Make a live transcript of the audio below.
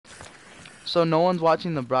So no one's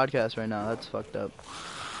watching the broadcast right now. That's fucked up.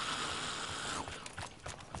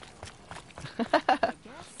 I guess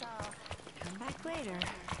I'll come back later.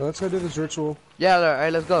 Let's go do this ritual. Yeah,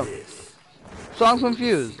 alright, let's go. So I'm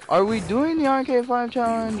confused. Are we doing the RK5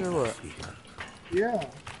 challenge or what? Yeah.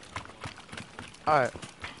 Alright.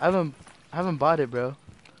 I haven't bought it, bro.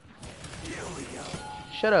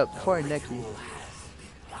 Shut up before I neck you.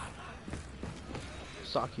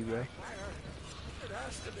 Sock you, bro.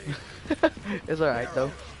 It's alright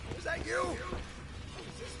though. Is that you? Is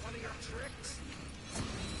this one of your tricks?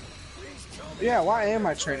 Please tell me. Yeah, why am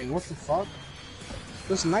I training? What the fuck?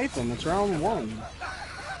 Just knife him, it's round 1.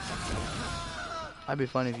 That'd be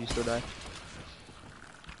funny if you still die.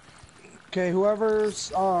 Okay,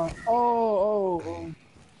 whoever's oh.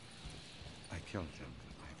 I killed him.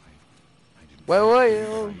 I didn't. Wait.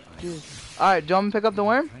 Oh, alright, do you want me to pick up the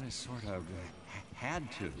worm? Kind of, sort of,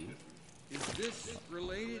 had to. Is this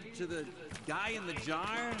related to the guy in the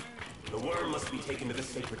jar? The worm must be taken to the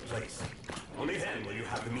sacred place. Only then will you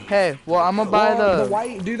have the meat. Hey, well I'm gonna buy the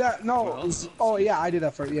white. Do that. No. Oh yeah, I did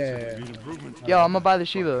that first. Yeah. Yo, I'm gonna buy the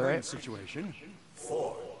Shiva, right? Situation.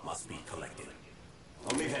 4 must be collected.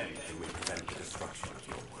 Only then can we prevent the destruction of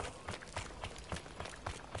your world.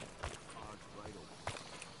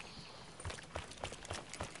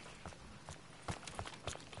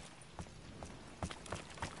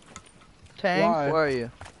 Tank, Why? where are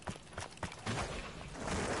you?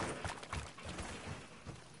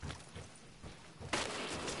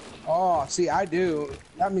 Oh, see, I do.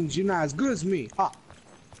 That means you're not as good as me. Ha.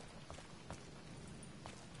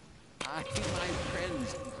 I, my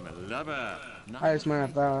friends, I'm a lover. I just might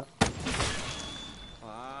have that.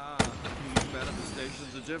 Ah, these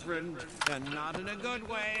manifestations are different, and not in a good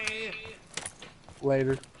way.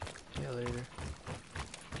 Later. Yeah, later.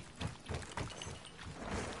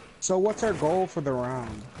 So what's our goal for the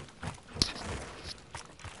round?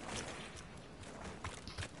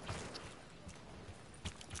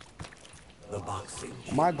 The boxing.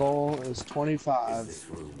 My goal is 25. This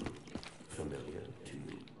room familiar to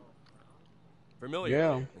you? Familiar,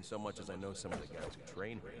 Yeah. in so much as I know some of the guys who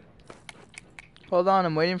train here. Hold on,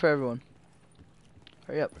 I'm waiting for everyone.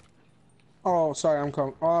 Hurry up. Oh, sorry, I'm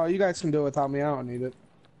coming. Oh, you guys can do it without me. I don't need it.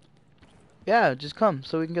 Yeah, just come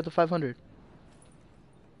so we can get the 500.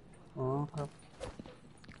 Oh, okay.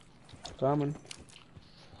 Coming.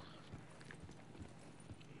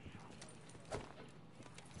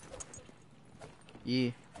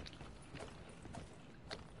 Yeah.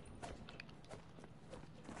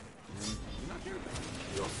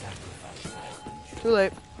 Too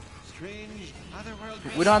late. Strange,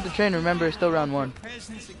 We don't have to train, remember, it's still round 1.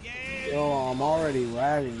 presence again. Yo, I'm already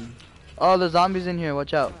lagging. Oh, the zombies in here,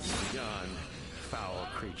 watch out. Young, foul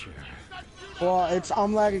creature. Well,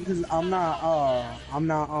 I'm lagging because I'm not I don't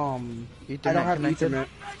have connected? Ethernet.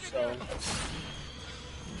 So.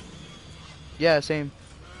 Yeah, same.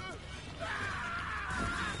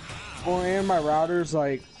 Well, and my router's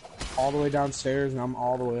like all the way downstairs, and I'm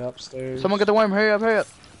all the way upstairs. Someone get the worm, hurry up, hurry up.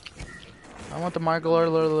 I want the Michael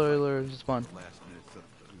alert, it's fun.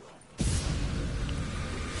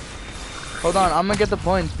 Hold on, I'm gonna get the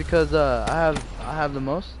points because I have the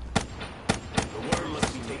most. The worm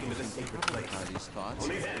must be taken to the sacred place. These thoughts.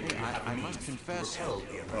 I must confess.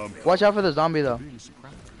 Watch out for the zombie though.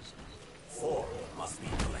 4 must be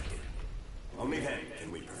collected. Only then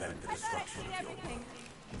can we prevent the destruction of your world.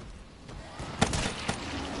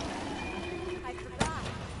 I forgot.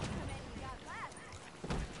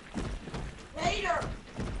 Later!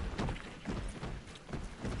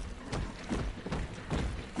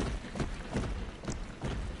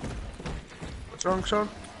 What's wrong, Sean?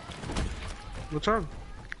 What's wrong?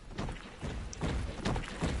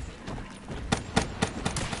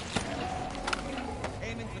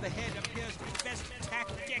 Aiming for the head appears to be best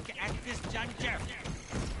tactic at this juncture.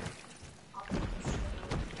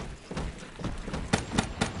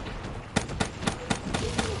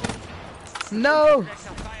 No!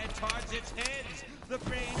 Fire towards its heads. The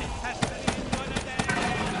brain has to be in one of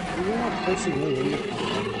them. You're not pushing me.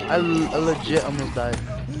 I legit almost died.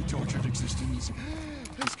 The tortured existence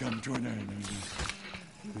has come to an end.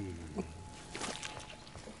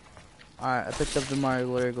 Alright, I picked up the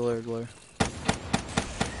Mario Glory.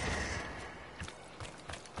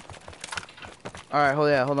 Alright,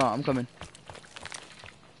 hold on, I'm coming.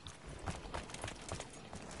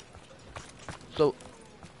 So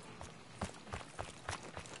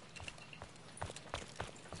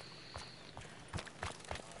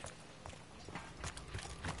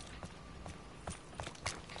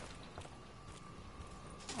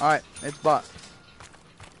alright, it's bought.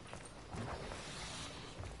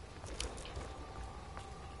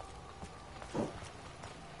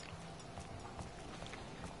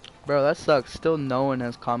 Bro, that sucks. Still no one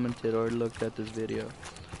has commented or looked at this video.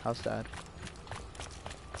 How sad.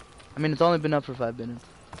 I mean, it's only been up for 5 minutes.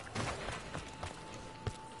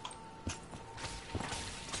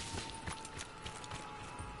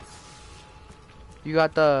 You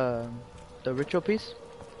got the ritual piece?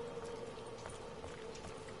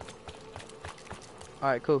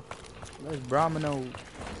 Alright, cool. There's Brahmano.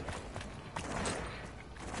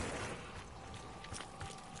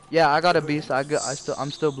 Yeah, I got a beast.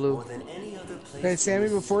 I'm still blue. More than any other place. Hey, Sammy,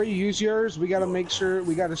 before you use yours, we gotta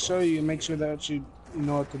show you and make sure that you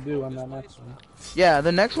know what to do on that next one. Yeah,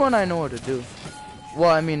 the next one I know what to do. Well,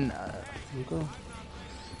 I mean, Okay.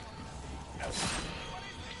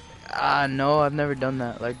 no, I've never done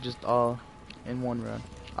that. Like, just all in one run.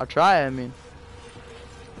 I'll try, I mean.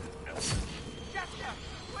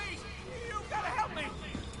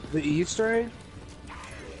 The Easter egg?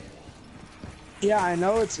 Yeah, I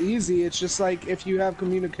know it's easy. It's just like if you have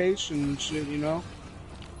communication and shit, you know?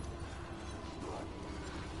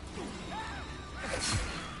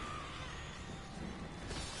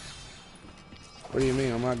 What do you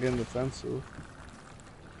mean? I'm not getting defensive.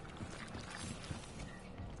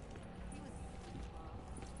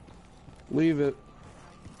 Leave it.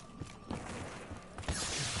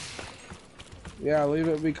 Yeah, leave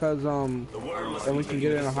it because then we can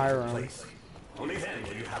get in a high round. Only then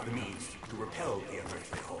will you have the means to repel the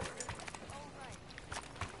unearthly horde.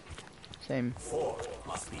 Same. 4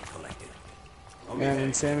 must be collected. And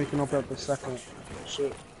then Sammy can open up the second.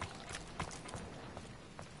 Shit.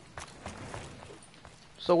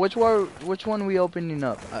 So which one we opening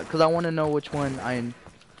up? Cause I want to know which one I.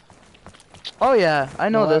 Oh yeah, I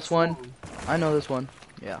know this one. I know this one.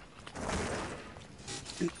 Yeah.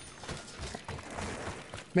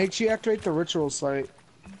 Make sure you activate the ritual site.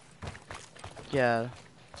 Yeah.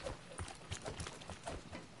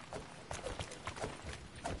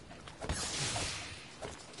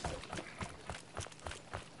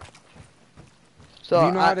 So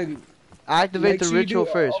you know how to activate the sure you ritual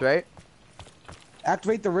do- first, right?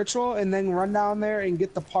 activate the ritual and then run down there and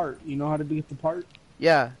get the part. You know how to get the part?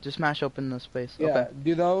 Yeah, just smash open the space. Yeah, Okay.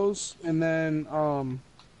 do those and then and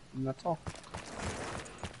that's all.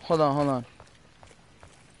 Hold on.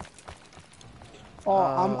 Oh,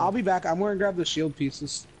 I'll be back. I'm gonna grab the shield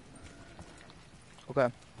pieces. Okay.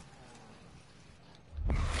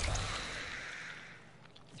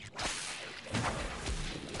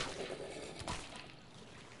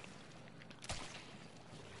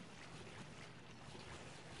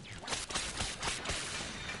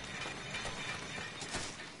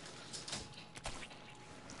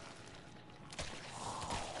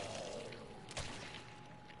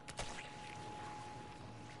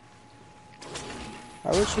 I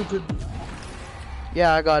wish we could.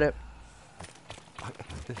 Yeah, I got it.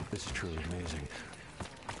 This is truly amazing.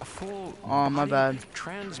 A full Oh, my body bad.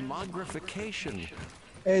 transmogrification.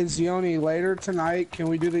 Hey, Zioni, later tonight, can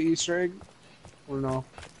we do the Easter egg? Or no?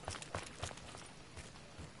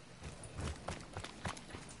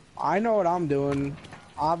 I know what I'm doing.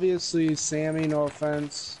 Obviously, Sammy, no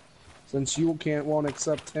offense. Since you won't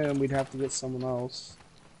accept him, we'd have to get someone else.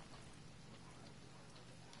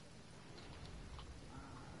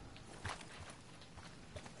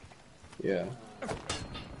 Yeah.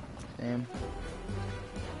 Same.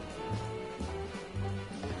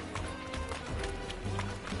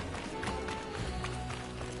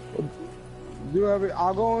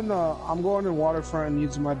 I'll go in the. I'm going in Waterfront and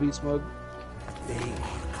using my beast mode. They are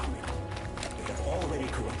coming. They have already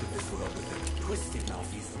corrupted this world with their twisted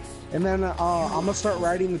malfeasance. And then I'm gonna start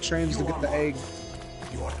riding the trains to get the egg.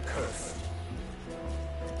 You are cursed.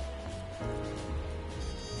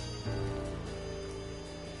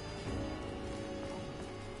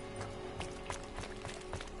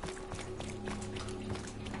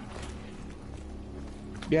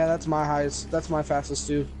 Yeah, that's my highest. That's my fastest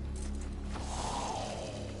too.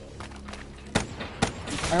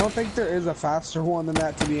 I don't think there is a faster one than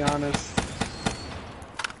that, to be honest.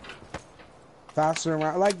 Faster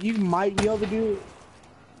around, like you might be able to do.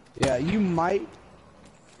 Yeah, you might.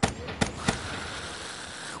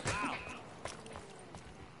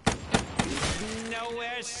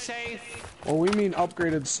 Nowhere safe. Well, we mean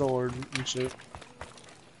upgraded sword and shit.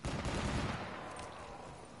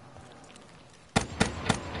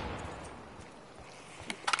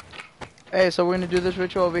 Hey, so we're gonna do this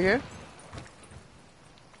ritual over here?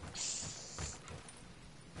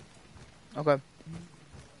 Okay.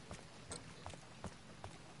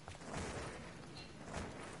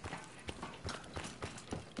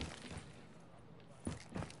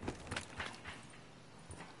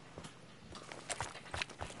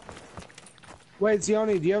 Wait,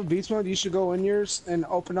 Zioni, do you have beast mode? You should go in yours and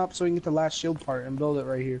open up so we can get the last shield part and build it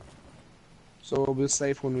right here. So we'll be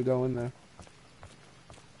safe when we go in there.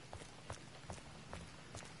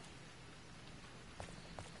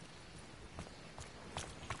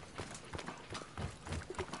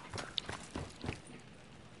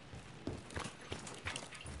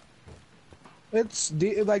 It's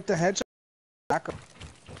like the hedgehog.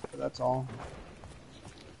 That's all.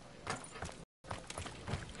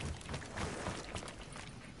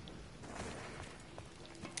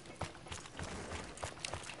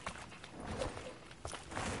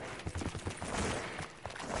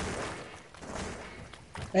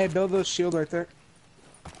 Hey, build those shield right there.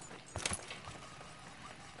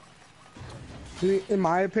 In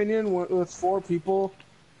my opinion, with 4 people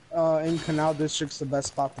in Canal District's the best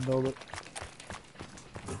spot to build it.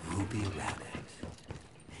 The Ruby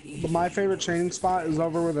Rabbit. But my favorite training spot is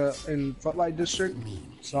over with in Footlight District,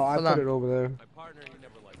 so I put it over there. My partner, he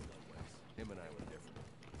never liked Bloodways. Him and I were different.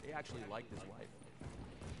 He actually liked his wife.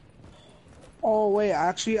 Oh wait,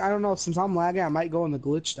 actually, I don't know. Since I'm lagging, I might go in the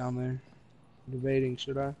glitch down there. Debating,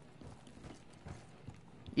 should I?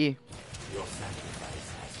 Yeah. Your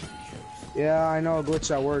sacrifice has been chosen. Yeah, I know a glitch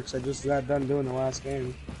that works. I just got done doing the last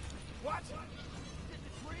game. What?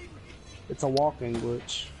 It's a walking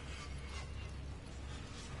glitch.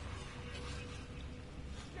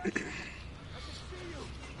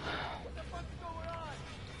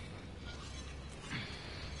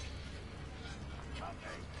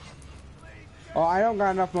 Oh, I don't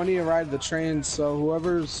got enough money to ride the trains, so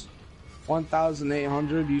whoever's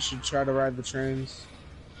 1,800, you should try to ride the trains.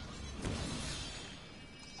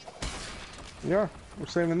 Yeah, we're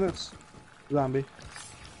saving this. Zombie.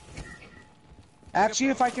 Actually,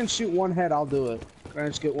 if I can shoot one head, I'll do it. Can I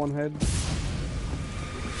just get one head?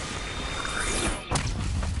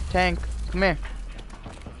 Tank, come here.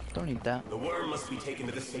 Don't need that. The worm must be taken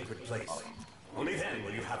to the sacred place. Only then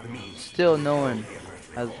will you have the means. Still no one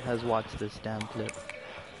has watched this damn clip.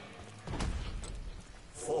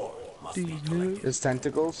 4 must be collected. His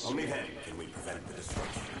tentacles. Only then can we prevent the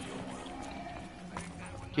destruction of your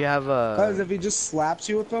world. Do you have a Because if he just slaps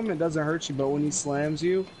you with them, it doesn't hurt you. But when he slams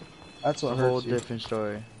you, that's what whole hurts you. different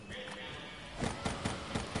story?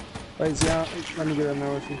 Wait, yeah, let me get in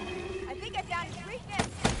there with you. I think I found his weakness.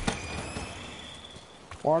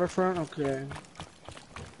 Waterfront, okay.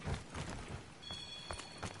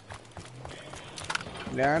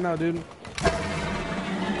 Yeah, I know, dude.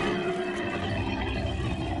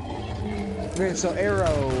 Okay, so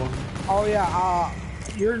Arrow. Oh yeah,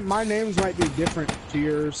 my names might be different to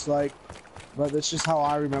yours, like, but that's just how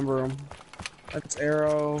I remember them. That's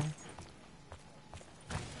Arrow.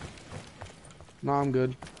 No, I'm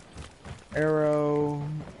good. Arrow.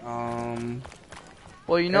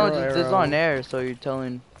 Well, you know Arrow, it's Arrow. on air, so you're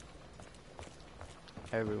telling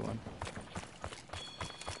everyone.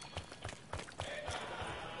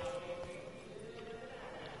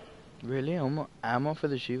 Really? Ammo for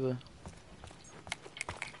the Shiva.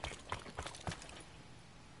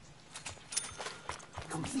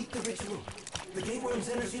 Complete the ritual. The gate worm's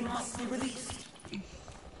energy must be released.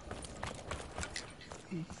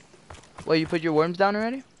 Well, you put your worms down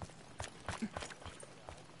already?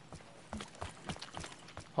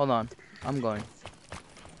 Hold on, I'm going.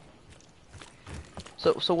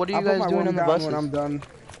 So what are you guys doing on the buses? When I'm done.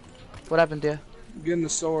 What happened to you? Getting the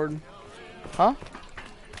sword. Huh?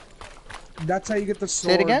 That's how you get the sword.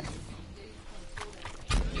 Say it again?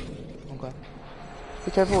 Okay. Be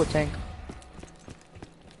careful with tank.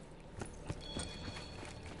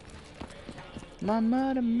 My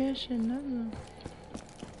mother mission.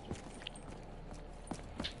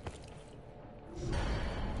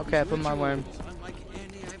 Okay, I put my worm. Unlike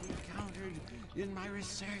any I've encountered in my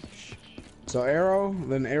research. So Arrow,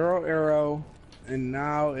 then Arrow, Arrow, and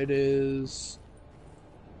now it is...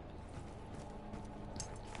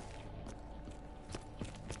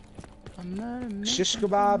 Shish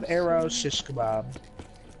kebab, Arrow, shish kebab.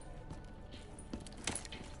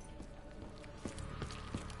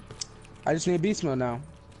 I just need beast mode now.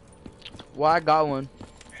 Well, I got one.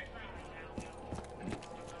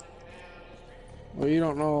 Well, you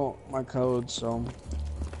don't know my code, so...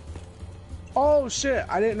 Oh, shit!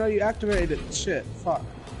 I didn't know you activated it. Shit, fuck.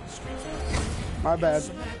 My bad.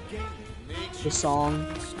 The song.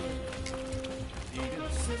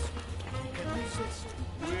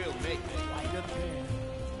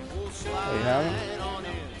 Oh, you haven't?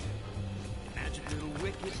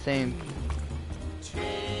 Same.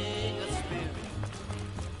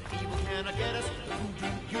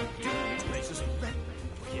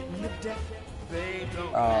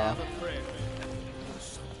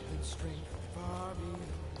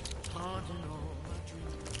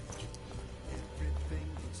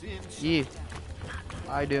 Yeah,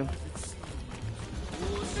 I do.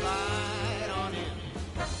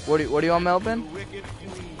 What do you want, Melvin?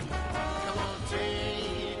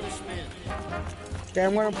 Okay,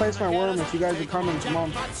 I'm gonna place my worm if you guys are coming. Come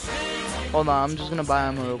on. Hold on, I'm just gonna buy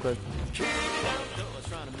ammo real quick.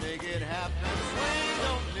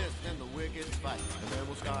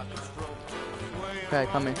 Okay,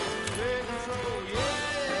 coming.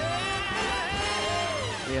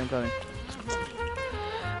 Yeah, I'm coming.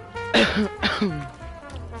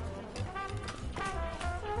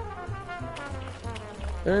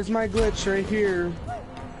 There's my glitch right here.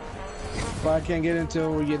 But I can't get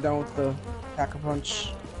until we get done with the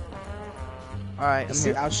Pack-a-Punch. Alright, I'm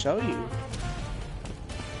here. I'll show you.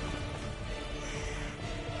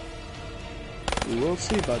 You will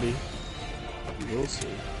see, buddy. You will see.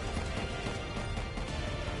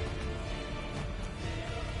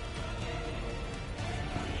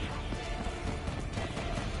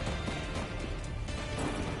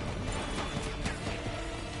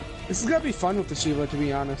 This is gonna be fun with the Shiva, to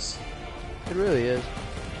be honest. It really is.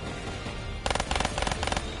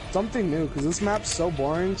 Something new, because this map's so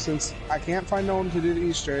boring since I can't find no one to do the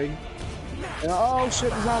Easter egg. And, oh shit,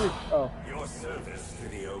 the zombie. Oh. Your service to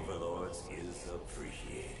the overlords is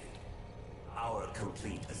appreciated. Our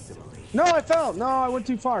complete assimilation. No, I fell. No, I went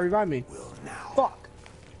too far. Revive me. Will now Fuck.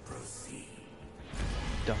 proceed.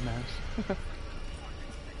 Dumbass.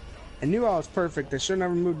 I knew I was perfect. I should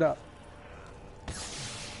never moved up.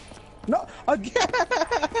 No, again.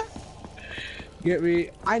 Get me.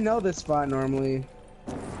 I know this spot normally.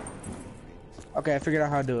 Okay, I figured out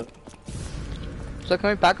how to do it. So can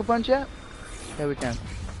we Pack-a-Punch yet? Yeah, we can.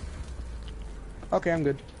 Okay, I'm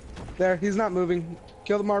good. There, he's not moving.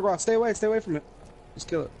 Kill the Margwa. Stay away from it. Just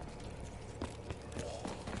kill it.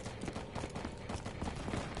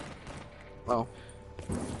 Oh.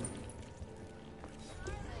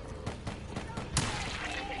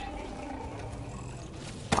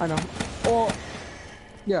 I know. Oh,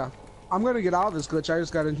 yeah. I'm gonna get out of this glitch. I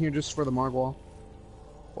just got in here just for the Margwa.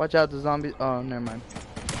 Watch out, the zombies. Oh, never mind.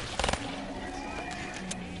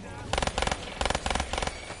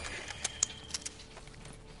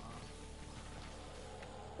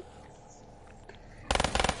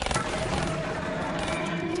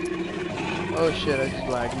 Oh shit, I just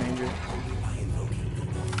lagged major.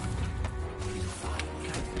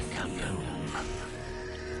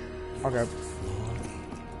 Okay.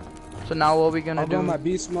 So now what are we gonna I'll do? go my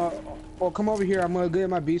beast mode. Oh, come over here. I'm gonna get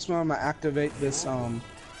my beast mode. I'm gonna activate this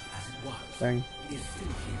thing.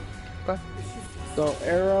 Okay. So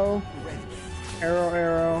arrow,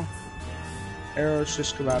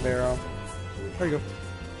 shish kebab arrow. There you go.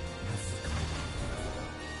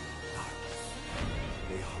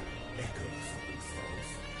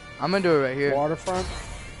 I'm gonna do it right here. Waterfront.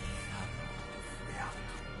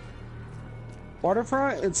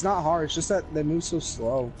 Waterfront, it's not hard. It's just that they move so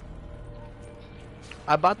slow.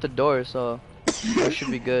 I bought the door, so it should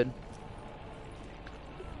be good.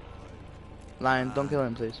 Lion, don't kill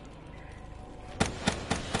him, please.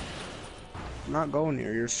 I'm not going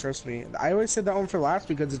here. You're stressing me. I always said that one for last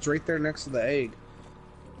because it's right there next to the egg.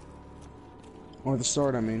 Or the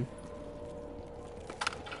sword, I mean.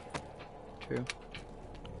 True.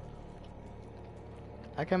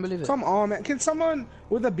 I can't believe it. Come on, man. Can someone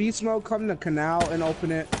with a beast mode come to Canal and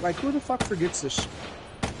open it? Like, who the fuck forgets this shit?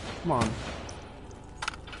 Come on.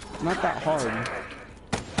 Not that hard.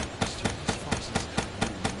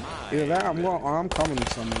 Either that, I'm coming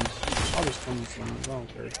to summons. I'll just come to summons. I don't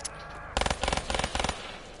care.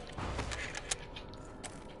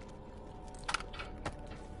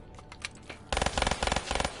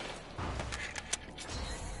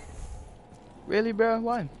 Really, bro?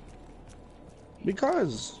 Why?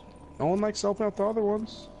 Because no one likes helping out the other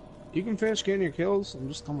ones. You can finish getting your kills. I'm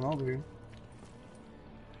just coming over here.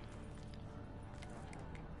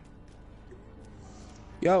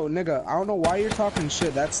 Yo, nigga, I don't know why you're talking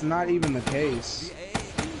shit. That's not even the case.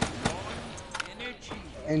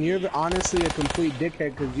 And you're honestly a complete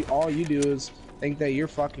dickhead because all you do is think that you're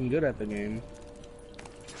fucking good at the game.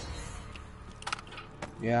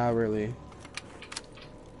 Yeah, really.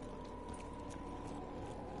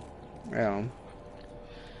 Yeah.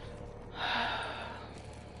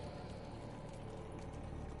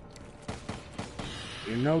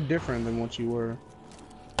 You're no different than what you were.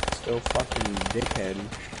 Still fucking dickhead.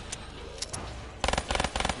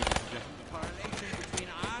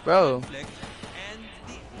 Bro.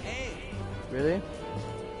 Really?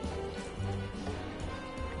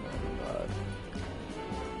 God.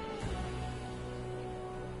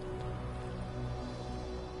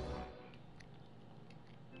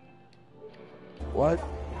 What?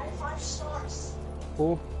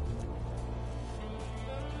 cool.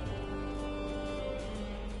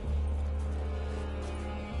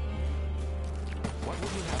 What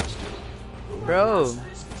would you have us do? Bro.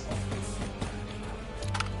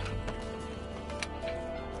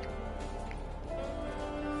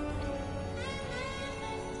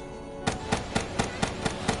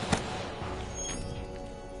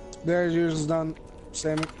 There's yours is done,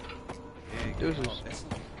 Sammy. Deuces.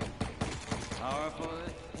 Powerful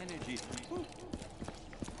energy.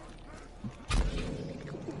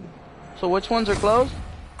 So which ones are closed?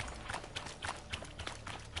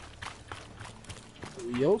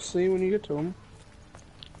 You'll see when you get to them.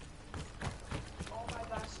 Oh my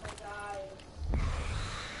gosh, I died.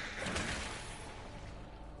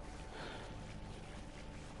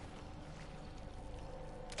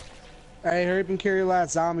 Hey, hurry up and carry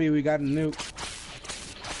that zombie. We got a nuke.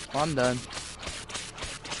 I'm done.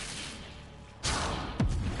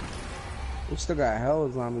 We still got hell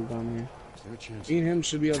of zombies down here. Is there a chance? Me and him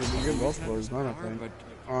should be able to get both floors done, I think.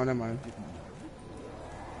 Oh, never mind.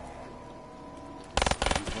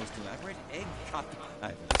 Most elaborate egg cup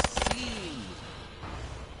I've ever seen.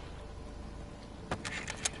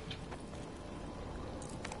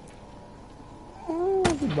 Oh,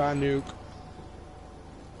 goodbye, nuke.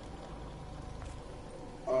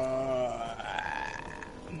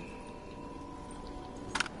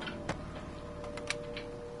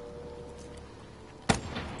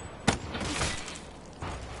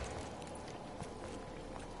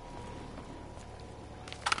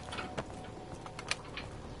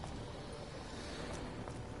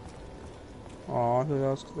 Oh, I thought that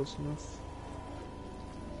was close enough.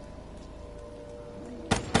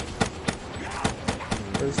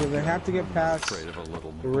 So they have to get past Afraid of a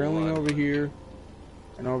little the railing blood. over here,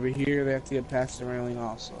 and over here they have to get past the railing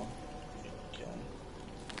also.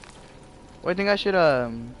 What do you think I should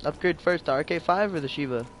upgrade first, the RK5 or the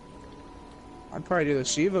Shiva? I'd probably do the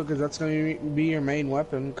Shiva because that's going to be your main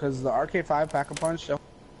weapon. Because the RK5 Pack-a-Punch,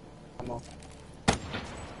 ammo.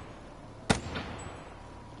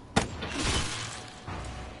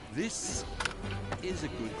 This is a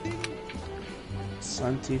good thing.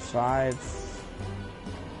 75.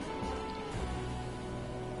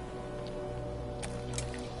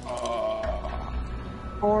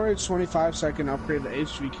 Or it's 25 so I can upgrade the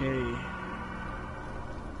HVK.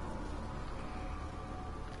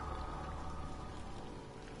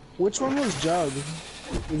 Which one was Jug?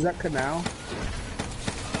 Is that Canal?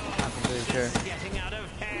 I'm pretty sure. Getting out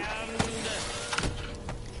of hand.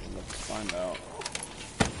 Let's find out.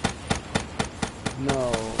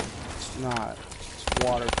 No, it's not. It's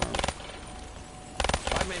Waterfront.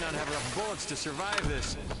 I may not have enough bullets to survive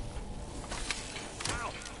this.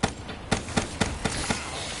 Ow.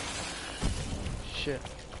 Shit.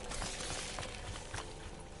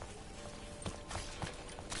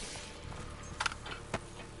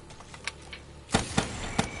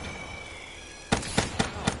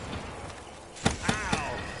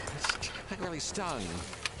 Ow! That really stung.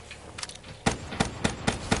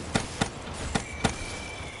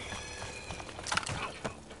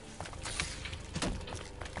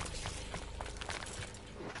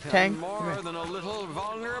 Tang, I'm come more here. than a little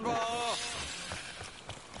vulnerable.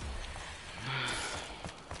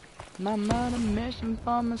 My mother mission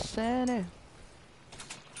for my city.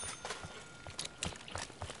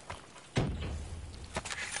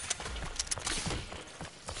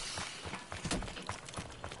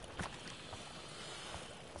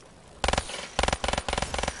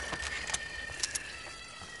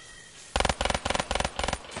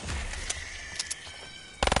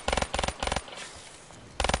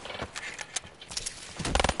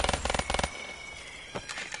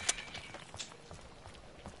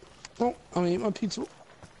 Oh, I'm gonna eat my pizza.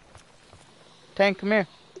 Tank, come here.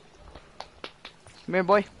 Come here,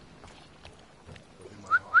 boy.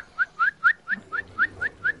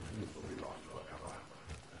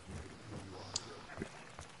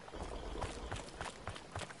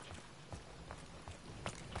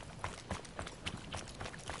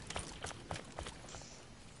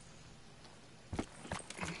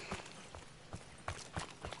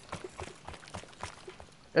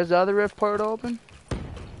 Is the other rift portal open?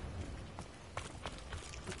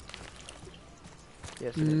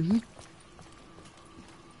 Yes, it is.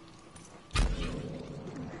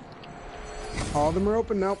 All of them are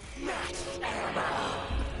open now.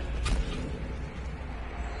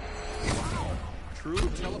 True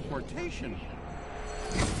teleportation.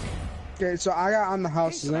 Okay, so I got on the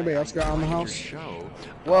house. Does anybody else got on the Your house? show.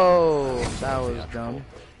 Whoa, that was dumb.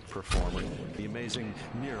 Performer, the amazing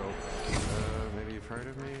Nero. Maybe you've heard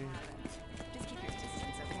of me? Just keep your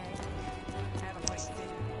distance, okay? I have a voice.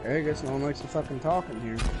 Hey, I guess no one likes to fucking talk in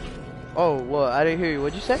here. Oh, well, I didn't hear you.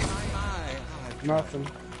 What'd you say? Nothing.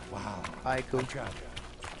 Wow. Alright, cool. Good job.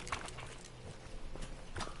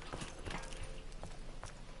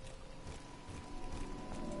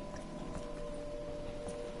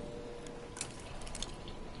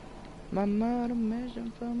 My mother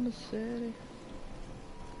mission from the city.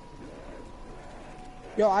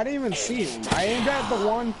 Yo, I didn't even see him. I aimed at the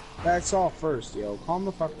one that I saw first, yo. Calm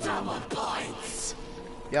the fuck down.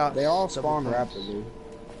 Yeah, They all double spawn points. rapidly.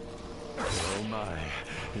 Oh my.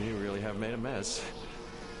 You really have made a mess.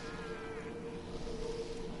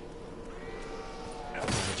 I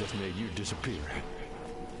just made you disappear.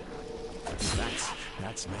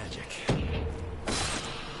 That's magic.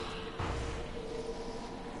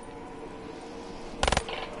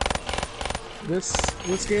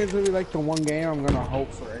 This game's really like the one game I'm gonna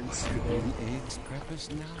hope for instant. The eggs prep us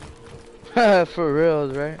now? For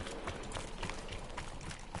reals, right?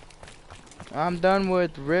 I'm done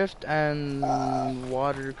with Rift and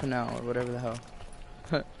Water Canal or whatever the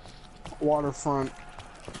hell. Waterfront.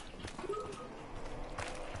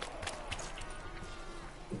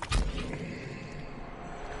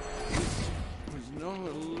 Was no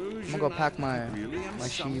illusion. I'm gonna go pack I my really am my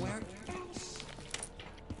sheep. somewhere.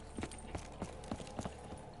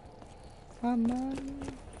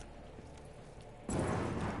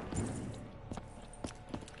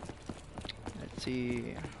 Let's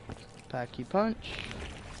see. Packy punch.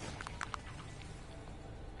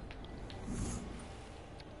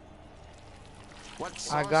 What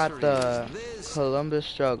I got sorcery the is this? Columbus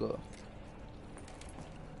struggle.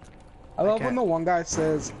 I love when can't- the one guy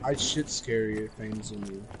says, I shit scarier things than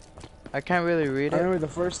you. I can't really read I it. remember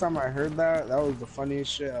the first time I heard that, that was the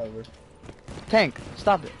funniest shit ever. Tank,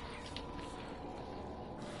 stop it.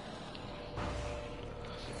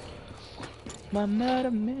 My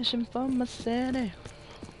mother mission from my city.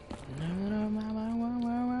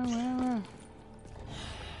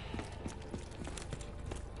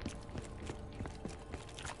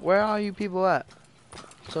 Where are you people at?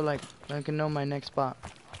 So like I can know my next spot.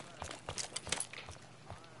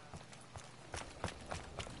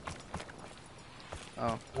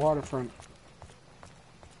 Oh. Waterfront.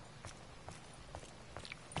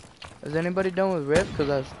 Is anybody done with Rift?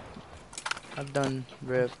 Cause I've done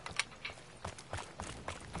Rift.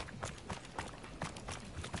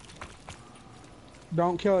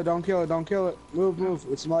 Don't kill it, don't kill it, don't kill it. Move, move.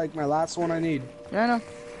 It's like my last one I need. Yeah, I know.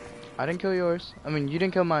 I didn't kill yours. I mean, you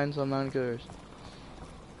didn't kill mine, so I'm not gonna kill yours.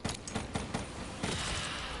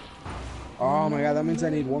 Oh my god, that means I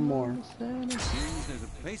need one more. Seems there's a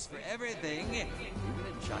place for everything, even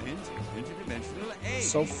a giant interdimensional egg.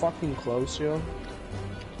 So fucking close, yo.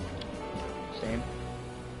 Same.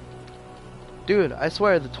 Dude, I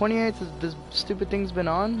swear, the 28th this stupid thing's been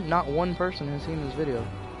on, not one person has seen this video.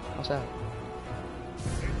 How's that?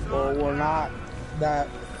 Well, we're not that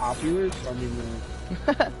popular, so I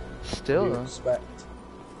mean, Still, we though. expect.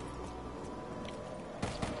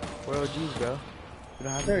 We're OGs, bro. We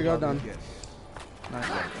don't have There to you go, bother. done.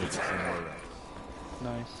 Nice.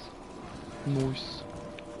 Nice. Nice.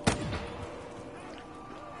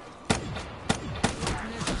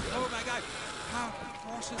 Oh my god! How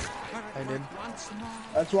horses I did. once more.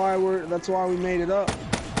 That's why we made it up.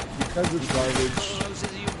 Because it's garbage. Close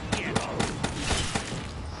as you get.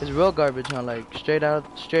 It's real garbage, huh? Like straight out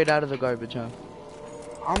of the garbage, huh?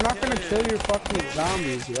 I'm not gonna kill your fucking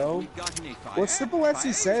zombies, yo. Got any fire? What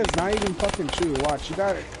Stipulesi says is not even fucking true. Watch, you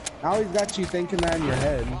got it. Now he's got you thinking that in your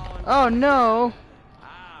head. Oh no!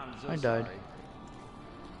 I'm so I died. sorry.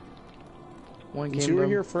 One Since game you were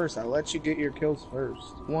bomb. here first, I let you get your kills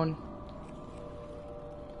first. One.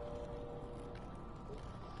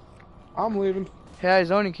 I'm leaving. Hey,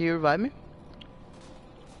 Izoni, can you revive me?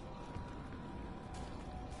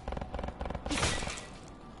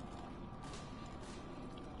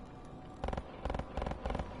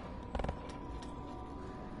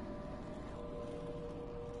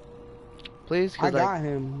 Please, I cause got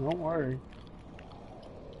him. Don't worry.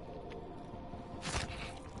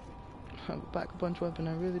 I have a pack-a-punch weapon.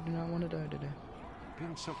 I really do not want to die today.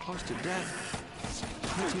 Being so close to death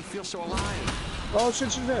makes me feel so alive. Oh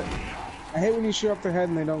shit, shit, shit. I hate when you shoot up their head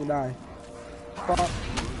and they don't die. Fuck.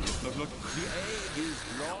 Look, look, the egg is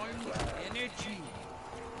drawing energy.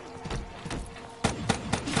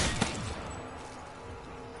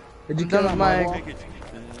 Did you I'm kill done that with my- marble? Take it.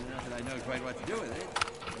 Not that I know quite what to do with it.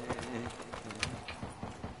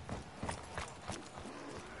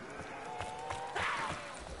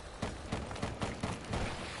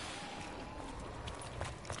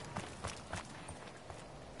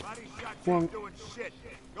 Come on, Doing shit.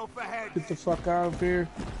 Go for head. get the fuck out of here.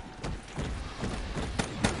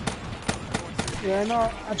 Yeah, I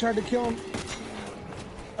know. I tried to kill him.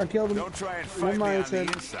 I killed him. Don't try and Never fight me mind, on I said.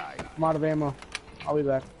 the inside. I'm out of ammo. I'll be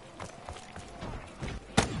back.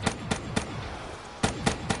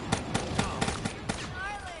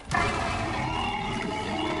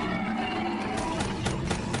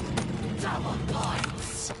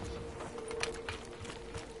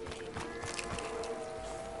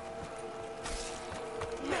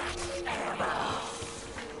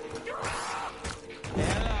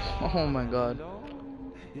 Oh my god. Hello?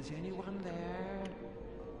 Is anyone there?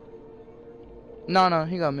 No,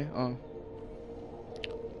 he got me. Oh.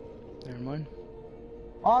 Never mind.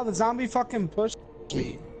 Oh, the zombie fucking pushed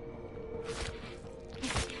me.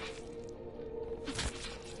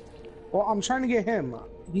 Well, I'm trying to get him.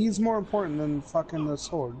 He's more important than fucking the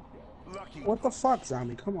sword. What the fuck,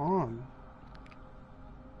 zombie? Come on.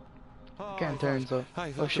 Oh, Can't turn, so. I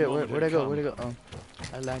Oh thought the shit, moment where'd I had go? come. Where'd I go? Oh.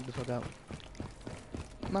 I lagged the fuck out.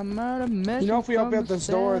 My murder message. You know, if we open from up this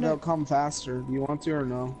the door, Senate. they'll come faster. Do you want to or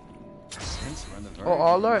no? Since we're on the verge Oh,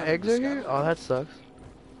 all of our another eggs are here? discovery. Oh, that sucks.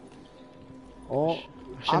 Oh, I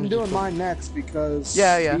shouldn't I'm have doing just mine next because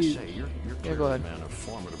Yeah. he- Say, you're Yeah, clearly go a ahead. man of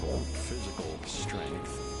formidable physical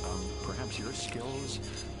strength. Perhaps your skills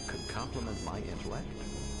could complement my intellect?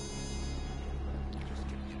 Just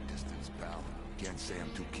give me a distance, pal. Can't say I'm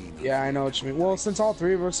too keen. yeah, I know what you mean. Well, since all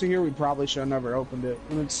three of us are here, we probably should have never opened it.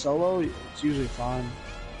 When it's solo, it's usually fine.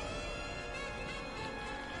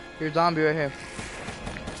 Here's zombie right here.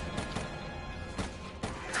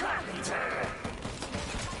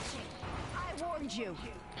 I warned you.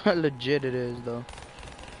 Legit it is, though.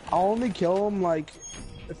 I'll only kill them, like,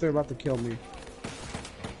 if they're about to kill me.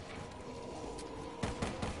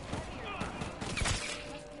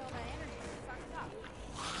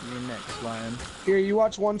 You're next, lion. Here, you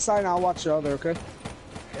watch one side and I'll watch the other, okay?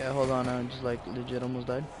 Yeah, hold on. I just, like, legit almost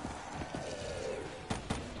died.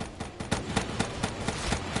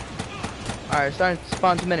 Alright, starting to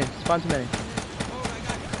spawn too many. Spawn too many.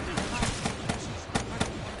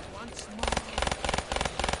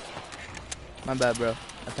 My bad, bro.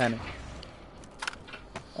 I panicked.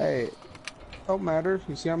 Hey, don't matter.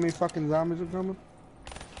 You see how many fucking zombies are coming?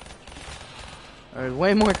 Alright,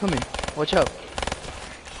 way more coming. Watch out.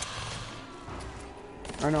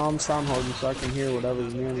 I know I'm sound holding so I can hear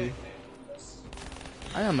whatever's near me.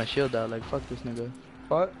 I have my shield out. Like, fuck this nigga.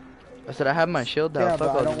 What? I said I have my shield out. Yeah, Fuck but I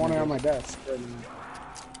all don't these want it on niggas. my desk.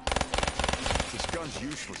 This gun's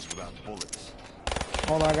useless without bullets.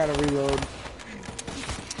 Hold on, I gotta reload.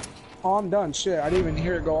 Oh, I'm done. Shit, I didn't even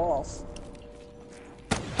hear it go off.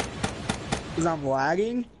 Cause I'm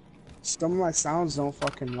lagging. Some of my sounds don't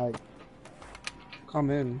fucking like come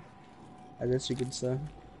in. I guess you could say.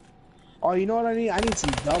 Oh, you know what I need? I need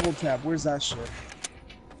some double tap. Where's that shit?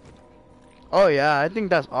 Oh yeah, I think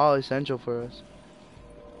that's all essential for us.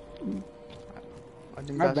 I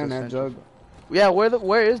think I've that's been that essential. jug. Yeah,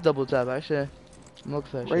 where is double tap? Actually, I'm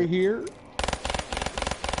looking for that Right shit. here.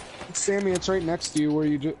 Sammy, it's right next to you where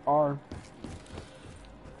you are.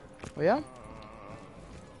 Oh yeah.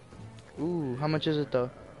 Ooh, how much is it though?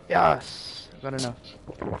 Yes, got enough.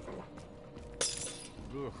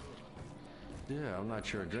 Ugh. Yeah, I'm not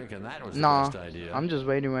sure drinking that was the Nah, best idea. I'm just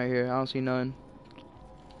waiting right here. I don't see none.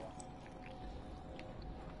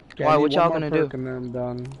 Okay, Why, I need what one y'all more gonna perk do? And then I'm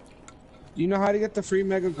done. Do you know how to get the free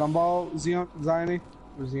Mega Gumball, Zione?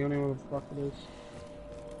 Or Zione, what the fuck it is?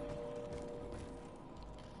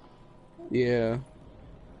 Yeah.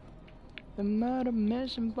 The murder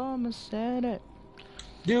mission bomber said it.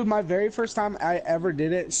 Dude, my very first time I ever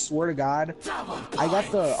did it, swear to God, I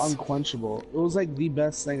got the unquenchable. It was like the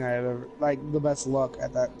best thing I ever, like the best luck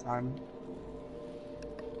at that time.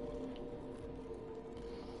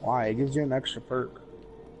 Why? It gives you an extra perk.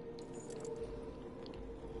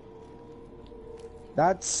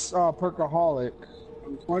 That's Perkaholic.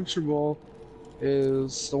 Unquenchable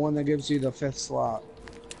is the one that gives you the 5th slot.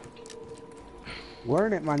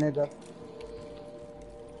 Learn it, my nigga.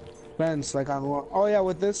 Depends, like on what. Oh yeah,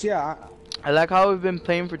 with this, yeah. I like how we've been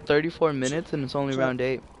playing for 34 minutes and it's only Sure. round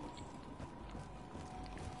 8.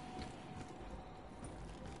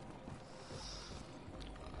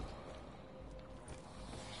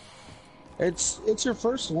 It's your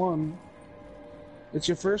first one. It's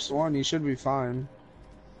your first one. You should be fine.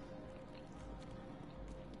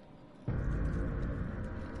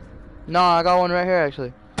 No, I got one right here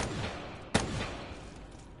actually.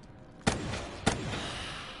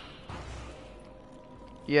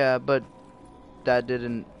 Yeah, but that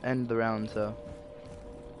didn't end the round, so.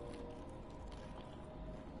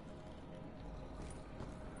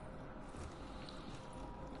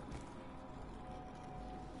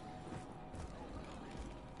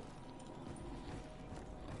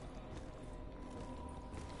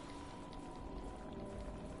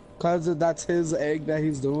 Cause that's his egg that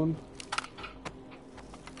he's doing.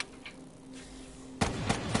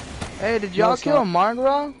 Hey, did y'all kill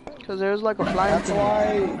Margra? Cause there's like a flying That's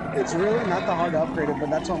why it's really not that hard to upgrade it,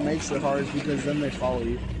 but that's what makes it hard, is because then they follow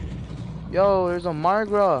you. Yo, there's a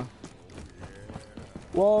Margra.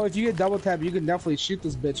 Well, if you get double tap, you can definitely shoot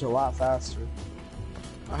this bitch a lot faster.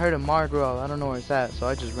 I heard a Margra. I don't know where it's at, so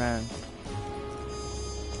I just ran.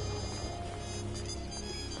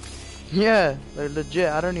 Yeah, they're legit.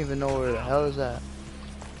 I don't even know where the hell is that.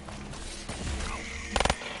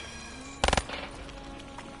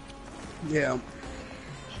 Yeah.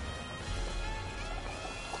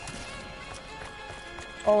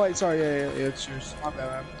 Oh wait, sorry. Yeah, it's yours. My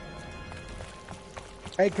bad.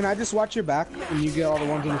 Hey, can I just watch your back when you get all the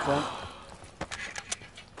ones in the front?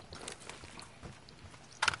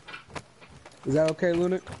 Is that okay,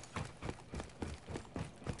 Lunatic?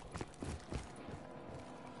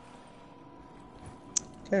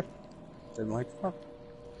 Okay. Didn't like that.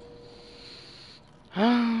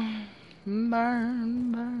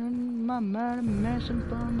 Burn, burn, my mighty mansion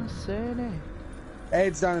for my city. Hey,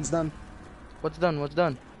 it's done, it's done. What's done? What's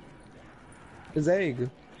done? His egg.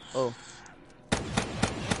 Oh.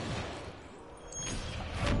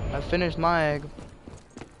 I finished my egg.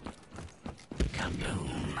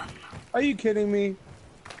 Are you kidding me?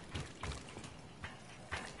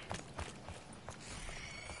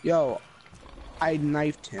 Yo, I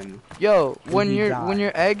knifed him. Yo, when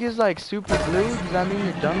your egg is like super blue, does that mean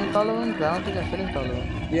you're done with all of them? 'Cause I don't think I finished all of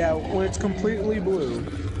them. Yeah, when it's completely blue.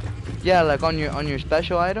 Yeah, like on your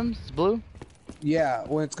special items, it's blue. Yeah,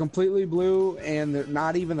 when it's completely blue and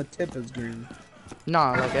not even the tip is green.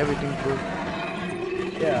 Nah, like everything's blue.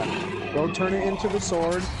 Yeah. Go turn it into the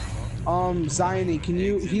sword. Ziony, can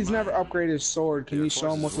you? He's never upgraded his sword. Can you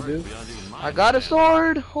show him what to do? I got a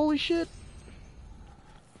sword. Holy shit.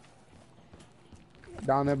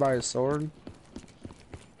 Down there by his sword.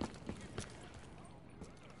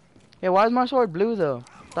 Yeah, why is my sword blue though?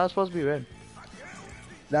 That's supposed to be red.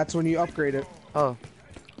 That's when you upgrade it. Oh.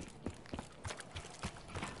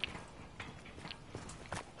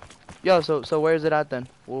 Yo, so where's it at then?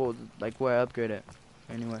 Well, like where I upgrade it.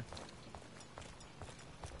 Anyway.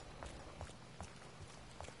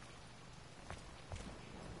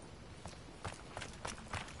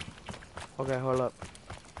 Okay, hold up.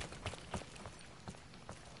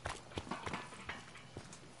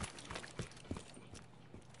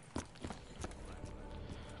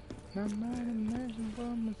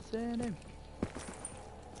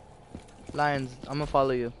 Lions, I'm gonna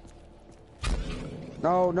follow you.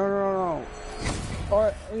 No.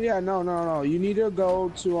 Or yeah, no. You need to go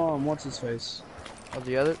to what's his face? Oh,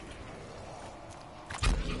 the other?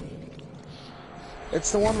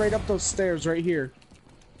 It's the one right up those stairs right here.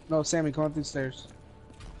 No, Sammy, come up these stairs.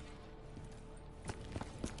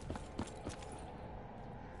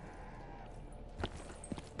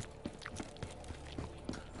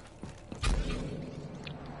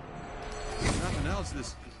 If nothing else,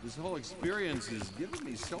 this whole experience is giving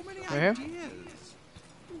me so many Right ideas.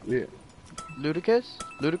 Yeah. Ludicrous?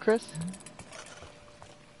 Ludicrous?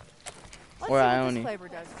 Let's Or see what Ione. this flavor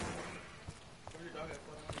does.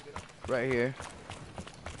 Right here.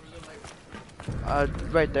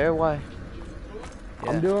 Right there, why?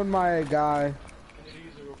 I'm doing my guy.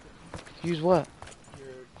 Use what?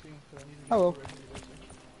 Hello.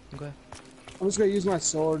 Okay. I'm just gonna use my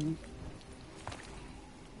sword.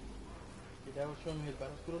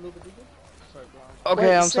 Okay,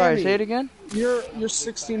 Wait, I'm sorry, Sammy, say it again? You're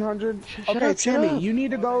 1600. Shut Okay, up, Sammy, shut up. you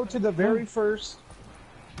need to go to the very first.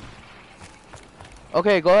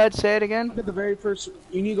 Okay, go ahead, say it again. To the very first.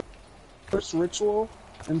 You need to go to the first ritual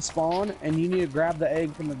and spawn, and you need to grab the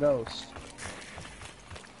egg from the ghost.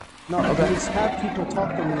 No, okay. Just have people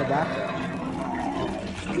talk to them in the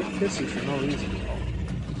background. Get pissy for no reason.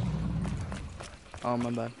 Oh,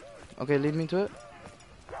 my bad. Okay, lead me to it.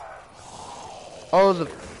 Oh, the...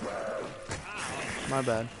 My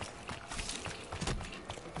bad.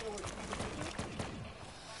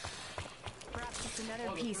 Perhaps it's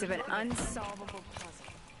another piece of an unsolvable puzzle.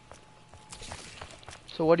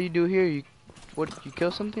 So what do you do here? You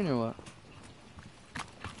kill something or what?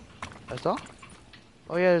 That's all?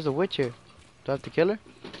 Oh yeah, there's a witch here. Do I have to kill her?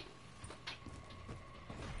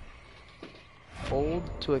 Hold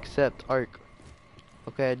to accept arc.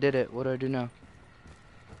 Okay, I did it. What do I do now?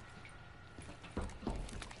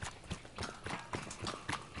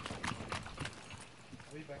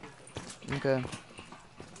 Okay.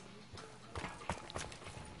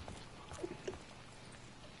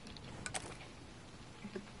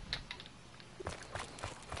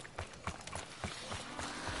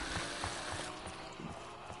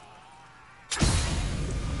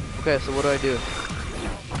 Okay, so what do I do?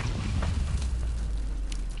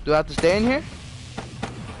 Do I have to stay in here?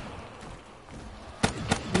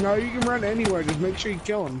 No, you can run anywhere. Just make sure you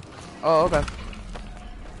kill him. Oh, okay.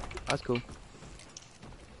 That's cool.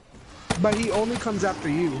 But he only comes after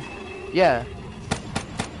you. Yeah.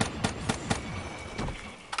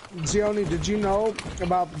 Zioni, did you know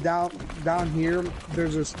about down here?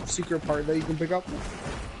 There's a secret part that you can pick up.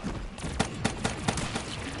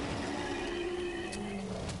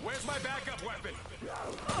 Where's my backup weapon?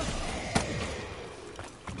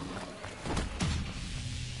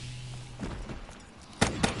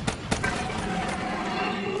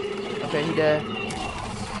 Okay, he dead.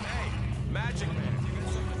 Magic man.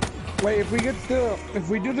 Wait, if we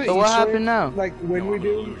do the So what Easter happened egg, now? like when we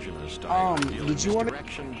do, did you want to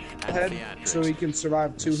Direction and head theatrics. so he can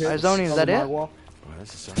survive 2 hits? Zoni, is of that the it? Margwall? Well,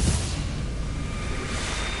 this is something.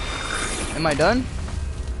 Am I done?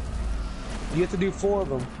 You have to do 4 of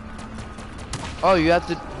them. Oh, you have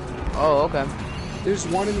to. Oh, okay. There's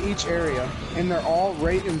 1 in each area, and they're all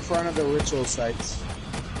right in front of the ritual sites.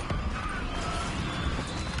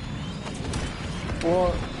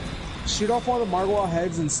 Well, shoot off all the Margwall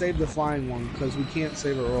heads and save the flying one, because we can't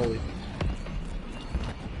save it early.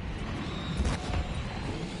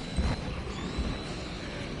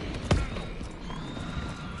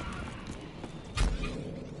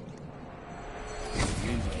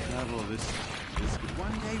 Means of travel, this could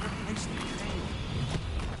one day replace the train.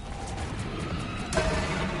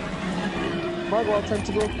 Margwall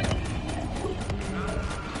tentacle.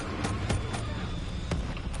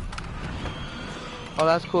 Oh,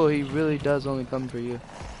 that's cool. He really does only come for you.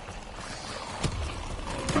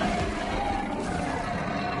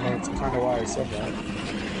 That's kind of why I said that.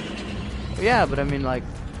 Yeah, but I mean, like, I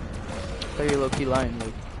thought you were low-key lying.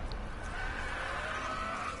 Like,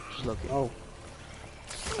 just low-key. Oh.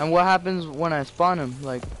 And what happens when I spawn him?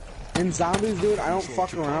 Like, In zombies, dude, I don't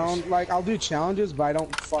fuck around. Like, I'll do challenges, but I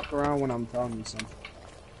don't fuck around when I'm telling you something.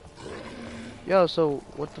 yo, so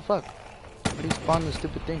what the fuck? How do you spawn the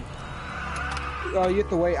stupid thing? Oh, you have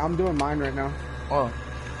to wait. I'm doing mine right now. Oh.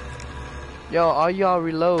 Yo, all y'all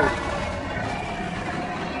reload.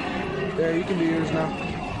 There, you can do yours now.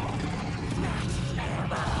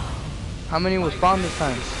 How many was spawned this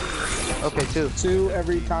time? Okay, 2. 2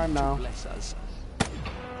 every time now. Bless us.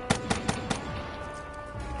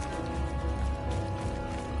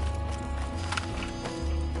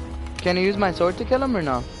 Can I use my sword to kill him or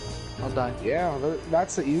no? I'll die. Yeah,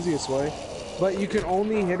 that's the easiest way. But you can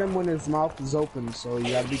only hit him when his mouth is open, so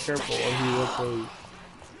you gotta be careful or he will kill you.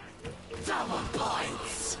 Double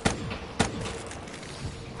points.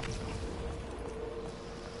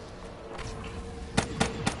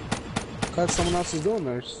 Cause someone else is doing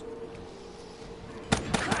theirs.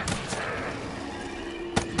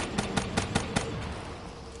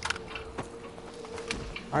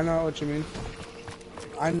 I know what you mean.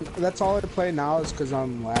 That's all I play now is because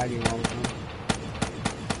I'm lagging all the time.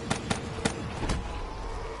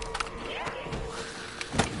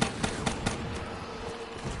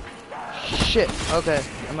 Shit. Okay,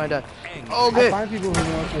 I might die. I Okay. find people who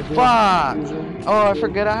know what they're doing. Fuck. Usually. Oh, I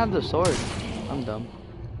forget I have the sword. I'm dumb.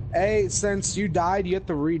 Hey, since you died, you have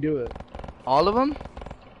to redo it. All of them?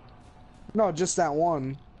 No, just that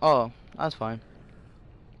one. Oh, that's fine.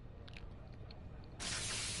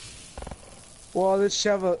 Well, this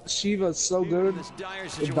Shiva's so good. This dire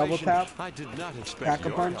With double situation, tap, I did not expect pack a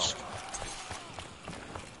your punch. help.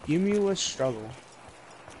 Yumu will struggle.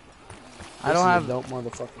 I don't have. Dope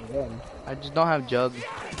motherfucking gun. I just don't have jug.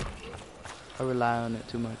 I rely on it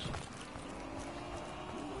too much.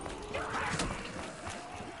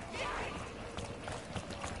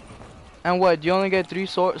 And what? Do you only get 3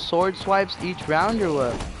 sword swipes each round, or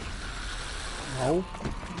what? No.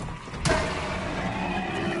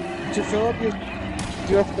 To fill up your,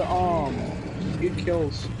 you have to get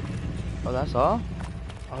kills. Oh, that's all?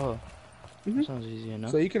 Oh, Mhm. sounds easy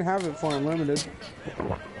enough. So you can have it for unlimited.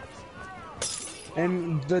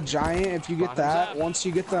 And the giant, if you get that, once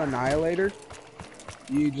you get the annihilator,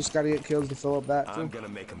 you just gotta get kills to fill up that too. I'm gonna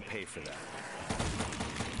make him pay for that.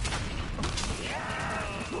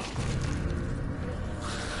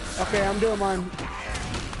 Okay, I'm doing mine.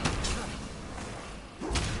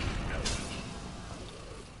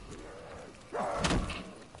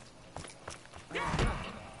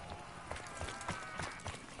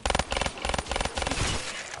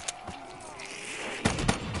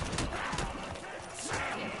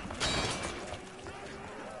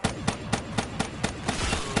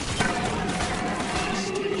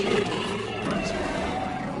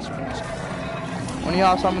 When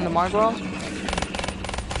y'all summon the Margwall?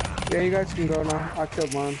 Yeah, you guys can go now. I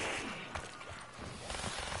killed mine.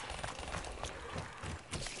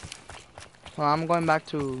 Well, I'm going back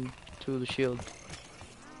to the shield.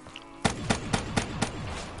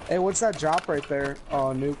 Hey, what's that drop right there?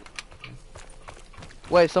 Oh, nuke.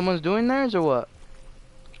 Wait, someone's doing theirs or what?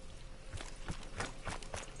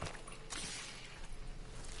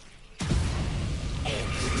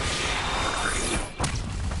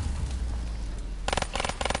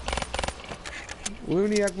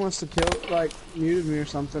 Looniac wants to kill, like, muted me or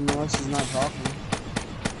something unless he's not talking.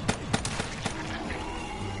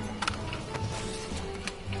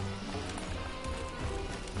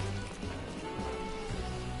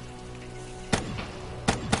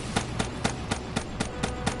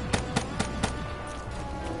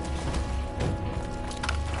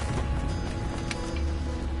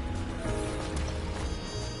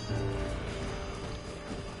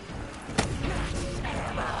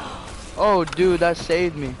 Oh, dude, that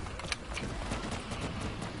saved me.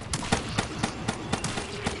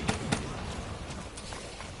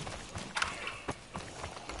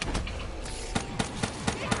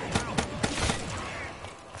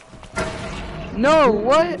 No,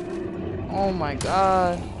 what? Oh my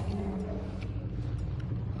god.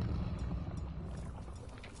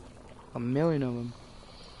 A million of them.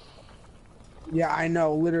 Yeah, I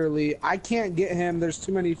know, literally. I can't get him. There's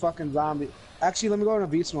too many fucking zombies. Actually, let me go into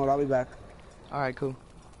beast mode. I'll be back. Alright, cool.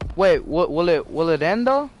 Wait, what will it end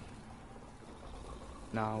though?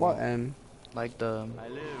 No. What end? Like that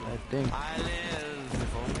thing. I live.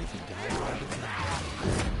 If only to die like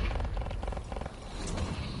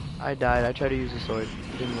a I died. I tried to use the sword.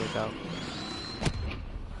 It didn't work out.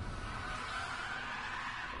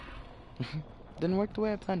 Didn't work the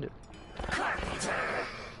way I planned it.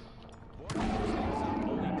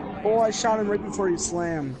 Oh, I shot him right before he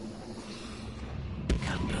slammed.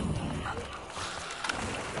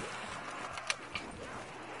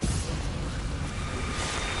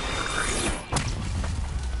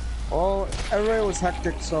 Oh, everybody was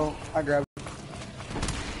hectic, so I grabbed it.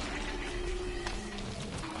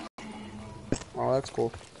 Oh, that's cool.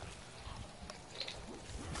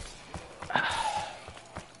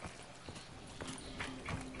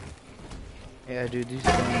 Yeah, dude, these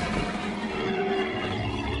guns.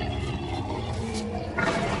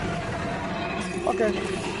 Okay.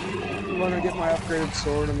 I'm gonna get my upgraded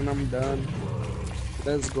sword and then I'm done.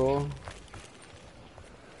 Let's go.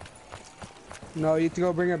 No, you have to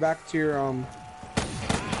go bring it back to your,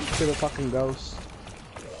 to the fucking ghost.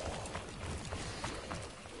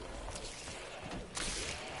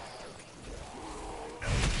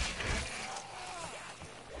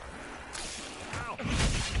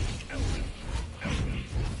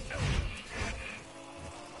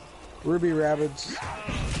 Ruby rabbits.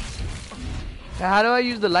 How do I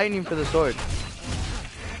use the lightning for the sword?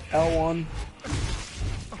 L1.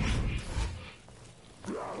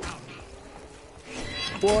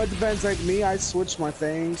 Well, it depends. Like me, I switch my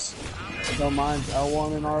things. So mine's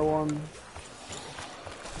L1 and R1.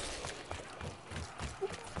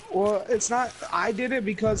 Well, it's not. I did it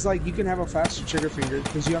because like you can have a faster trigger finger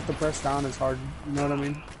because you have to press down as hard. You know what I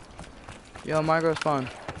mean? Yo, micro spawn.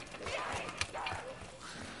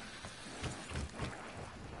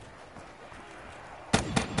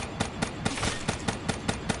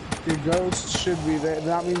 Your ghost should be there.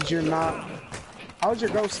 That means you're not. How is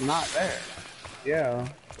your ghost not there? Yeah.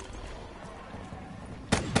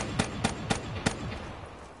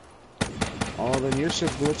 Oh, then your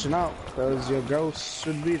shit's glitching out because your ghost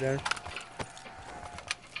should be there.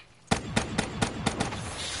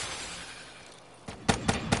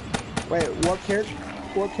 Wait, what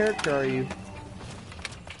character are you?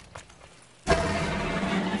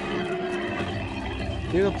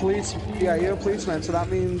 You're the police. Yeah, you're a policeman, so that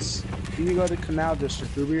means you can go to Canal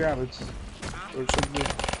District, Ruby Rabbits. Or it should be.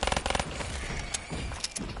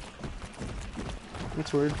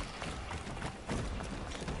 That's weird.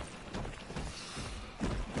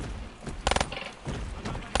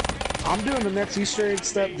 I'm doing the next Easter egg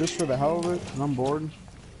step just for the hell of it, 'cause I'm bored.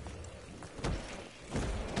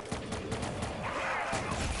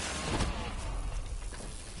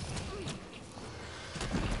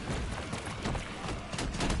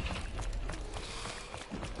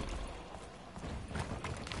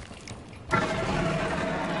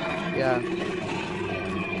 Yeah.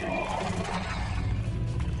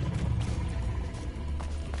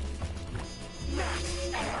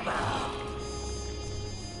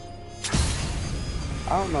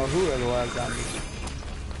 I don't know who otherwise got me.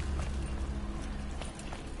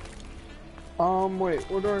 Wait,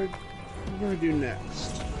 what do I'm gonna do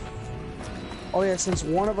next? Oh yeah, since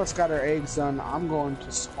one of us got our eggs done, I'm going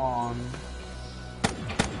to spawn.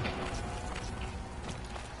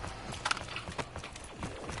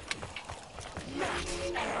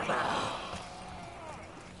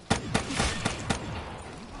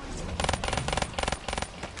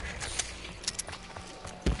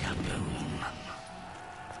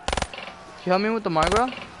 you help me with the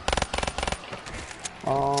Margra?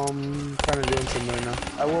 Kind of doing something right now.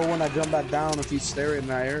 I will when I jump back down if you stay in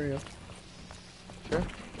that area. Sure.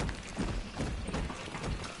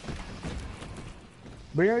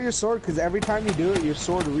 Bring out your sword, because every time you do it, your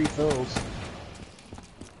sword refills.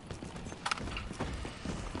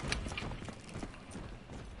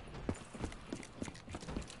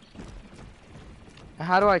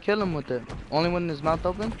 How do I kill him with it? Only when his mouth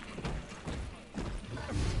open?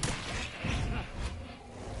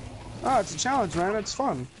 Oh, it's a challenge, man. It's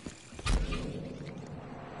fun.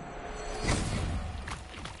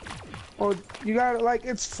 Well, you gotta, like,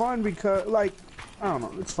 it's fun because, like, I don't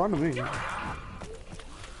know, it's fun to me.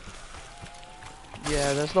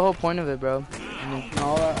 Yeah, that's the whole point of it, bro.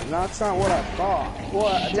 No, that's not what I thought.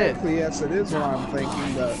 Well, technically, yes, it is what I'm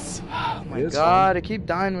thinking, but... Oh my god, I keep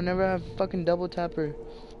dying whenever I have fucking double tapper.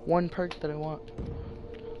 One perk that I want.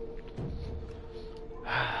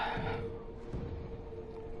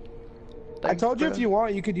 I told you if you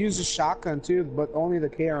want, you could use a shotgun too, but only the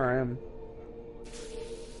KRM.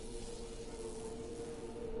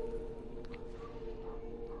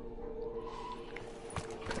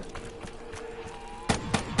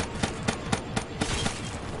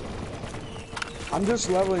 I'm just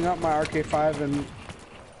leveling up my RK5 and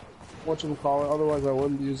whatchamacallit, otherwise I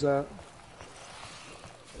wouldn't use that.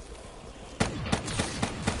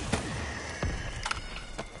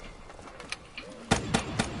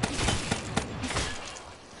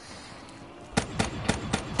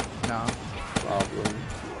 No. Probably.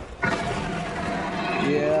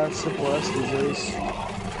 Yeah, simple as this.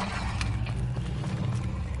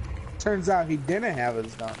 Turns out he didn't have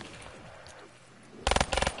his gun.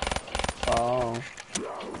 Oh.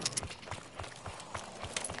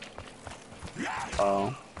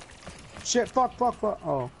 Oh. Shit, fuck.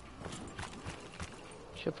 Oh.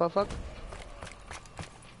 Shit, fuck.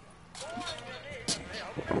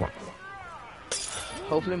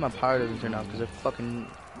 Hopefully my power doesn't turn off because I fucking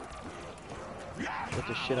put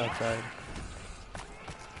the shit outside.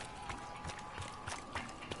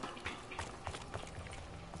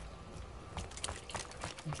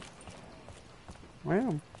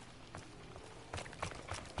 Wow.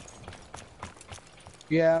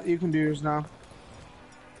 Yeah, you can do yours now.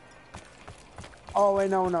 Oh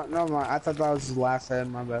wait, no, I thought that was his last head,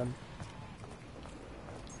 my bad.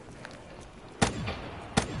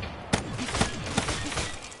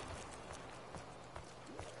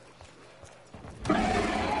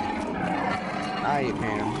 Ah, you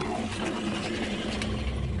can.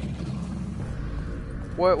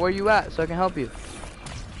 Where you at so I can help you?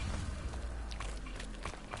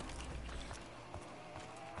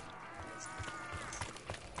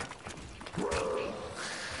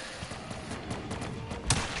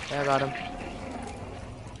 Yeah, I got him.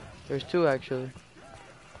 There's two actually.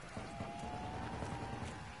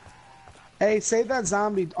 Hey, save that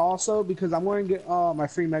zombie also because I'm going to get my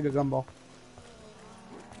free mega gumball.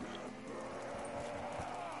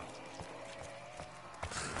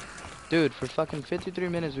 Dude, for fucking 53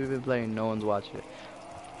 minutes we've been playing, no one's watched it.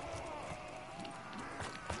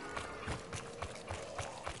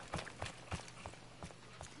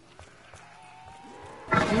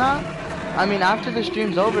 Nah. I mean, after the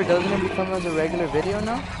stream's over, doesn't it become as a regular video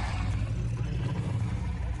now?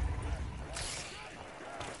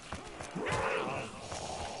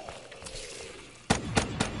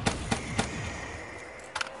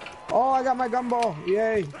 Oh, I got my gumball!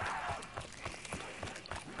 Yay!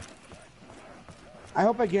 I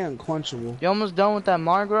hope I get unquenchable. You almost done with that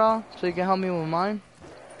Margra, so you can help me with mine?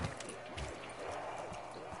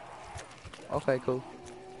 Okay, cool.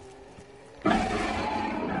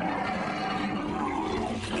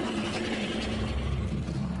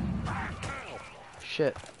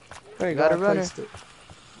 Shit. There you Got go, a runner.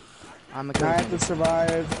 Now I have to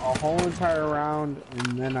survive a whole entire round,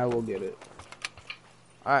 and then I will get it.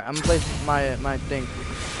 Alright, I'm gonna place my thing.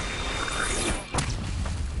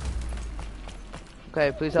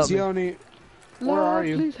 Okay, please help me. Zioni, where are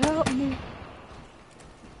you? Please help me.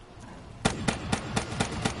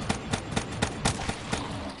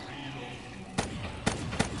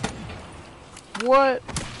 What?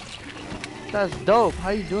 That's dope.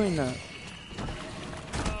 How you doing that?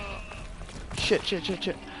 Shit.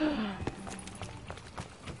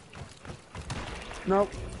 Nope,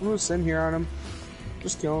 I'm gonna sit here on him.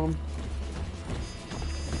 Just kill him.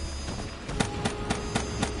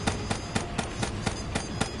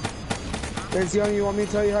 Hey, Zioni, you want me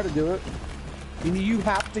to tell you how to do it? You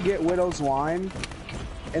have to get Widow's Wine,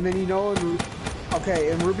 and then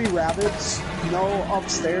okay, in Ruby Rabbids,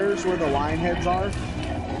 upstairs where the lion heads are,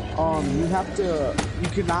 you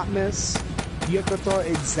cannot miss you have to throw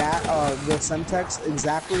the Semtex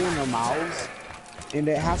exactly in their mouths, and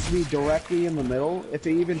it has to be directly in the middle. If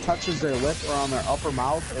it even touches their lip or on their upper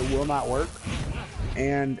mouth, it will not work.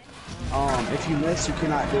 And if you miss, you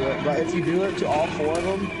cannot do it. But if you do it to all 4 of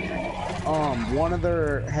them, one of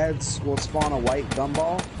their heads will spawn a white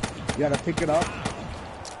gumball. You gotta pick it up,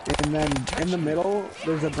 and then in the middle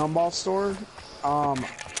there's a gumball store.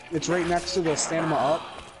 It's right next to the stand 'em up.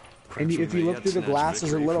 And if you look through the glass,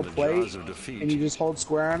 there's a little plate, and you just hold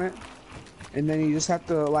square on it. And then you just have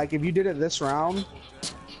to, like, if you did it this round,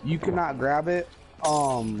 you cannot grab it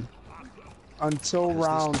until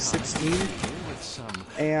round 16.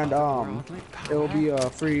 And it'll be a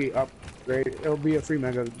free upgrade. It'll be a free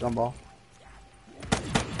mega gumball.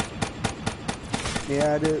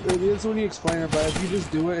 Yeah, it is when you explain it, but if you just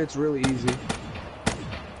do it, it's really easy.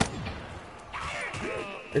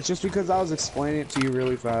 It's just because I was explaining it to you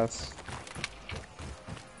really fast.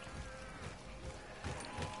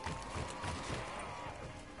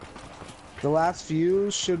 The last few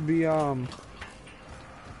should be,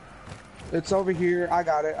 it's over here. I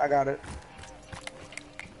got it.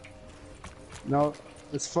 No,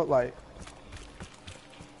 it's Footlight.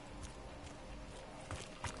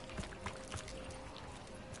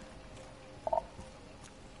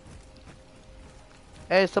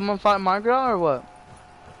 Hey, someone fought Margaret or what?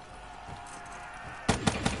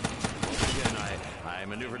 I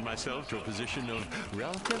maneuvered myself to a position of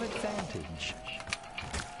relative advantage.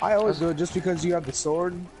 I always do it just because you have the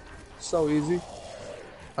sword. So easy.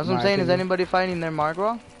 That's what I'm saying. Is anybody fighting their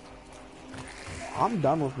Margaret? I'm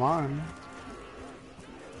done with mine.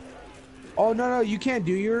 Oh, no, you can't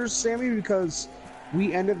do yours, Sammy, because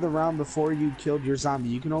we ended the round before you killed your zombie.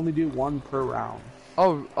 You can only do 1 per round.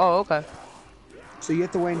 Oh, okay. So you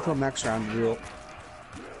have to wait until next round to do it.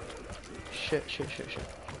 Shit.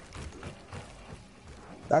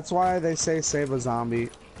 That's why they say save a zombie.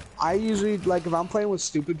 I usually, like, if I'm playing with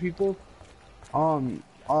stupid people,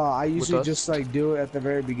 I usually just, like, do it at the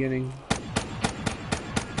very beginning.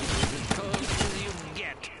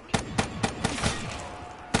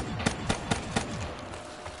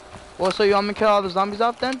 Well, so you want me to kill all the zombies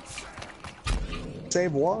off then?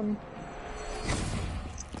 Save 1.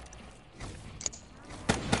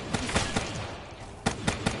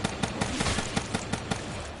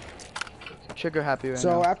 Trigger happy right now.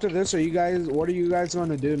 So after this, what are you guys going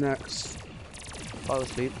to do next? Fall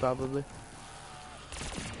asleep, probably.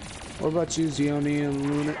 What about you, Zioni and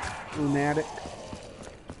Lunatic?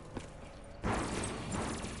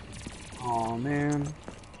 Oh man.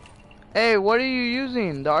 Hey, what are you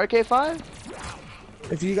using? The RK5?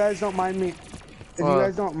 If you guys don't mind me,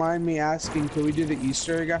 asking, can we do the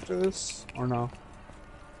Easter egg after this or no?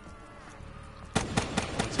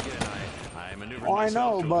 Oh, I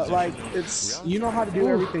know, but like, you know how to do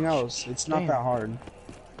everything else. It's not that hard.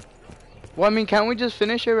 Well, I mean, can't we just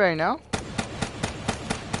finish it right now?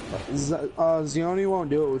 Zioni won't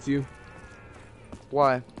do it with you.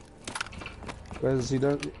 Why? Because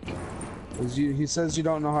he says you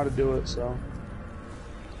don't know how to do it, so.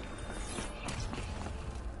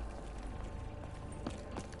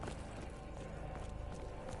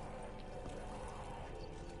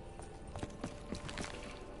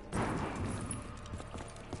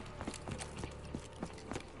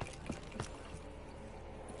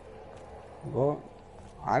 Well,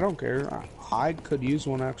 I don't care. I could use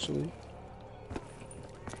one actually.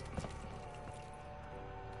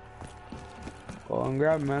 Go and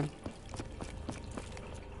grab it, man.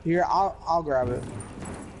 Here, I'll grab it.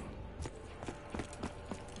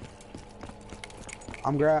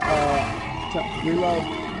 I'm reload.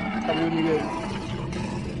 Tell me when you get.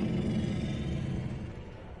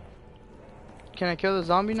 Can I kill the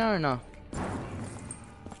zombie now or no?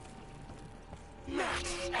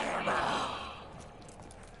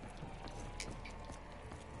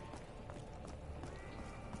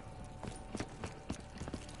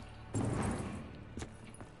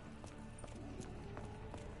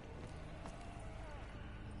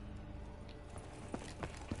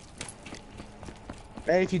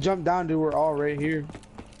 Hey, if you jump down, dude, we're all right here.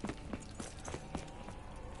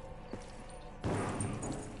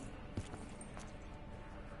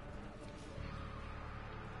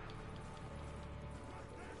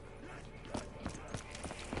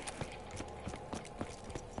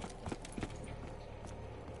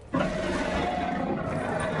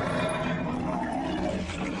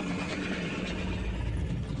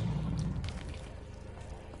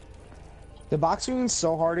 The boxing is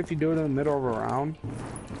so hard if you do it in the middle of a round.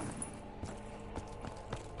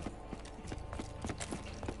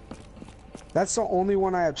 That's the only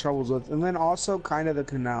one I have troubles with, and then also kind of the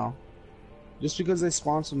canal. Just because they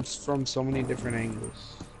spawn from so many different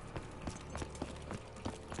angles.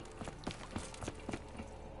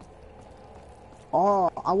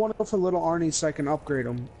 Oh, I want to go for little Arnie so I can upgrade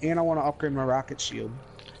him. And I want to upgrade my rocket shield.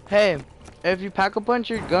 Hey, if you pack a punch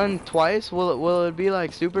your gun twice, will it be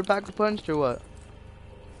like super pack a punched or what?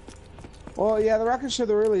 Well, yeah, the rocket shield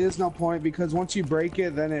there really is no point because once you break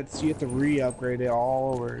it, then you have to re-upgrade it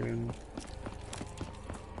all over again.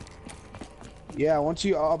 Yeah, once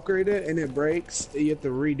you upgrade it and it breaks, you have to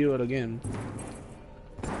redo it again.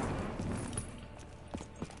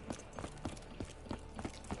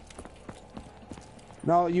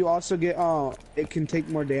 No, you also get it can take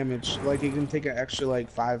more damage. Like it can take an extra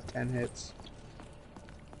like 5-10 hits.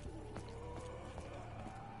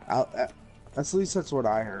 At least that's what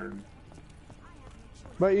I heard.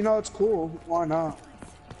 But you know, it's cool. Why not?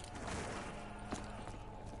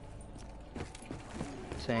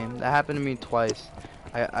 Same. That happened to me twice.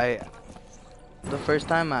 The first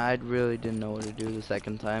time I really didn't know what to do. The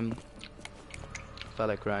second time, felt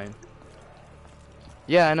like crying.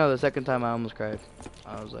 Yeah, I know. The second time I almost cried.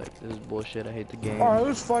 I was like, "This is bullshit. I hate the game." Oh, it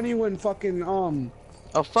was funny when fucking Oh,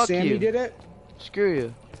 fuck Sammy you. did it. Screw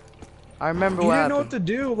you. I remember He what didn't happened. know what to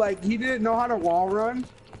do. Like he didn't know how to wall run.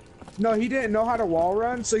 No, he didn't know how to wall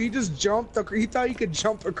run, so he just jumped. He thought he could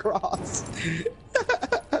jump across.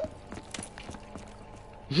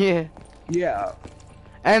 Yeah. Yeah.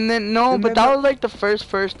 And then no, And but then that was like the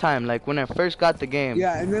first time, like when I first got the game.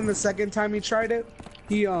 Yeah, and then the second time he tried it,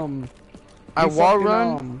 I wall fucking,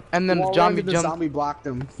 run, and then wall zombie run, and the jumped. zombie blocked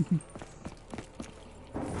him.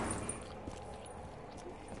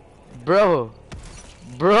 Bro.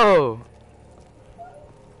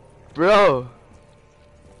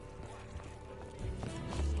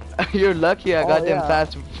 You're lucky I got them yeah.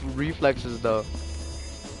 fast reflexes though.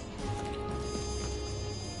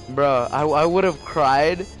 Bro, I would have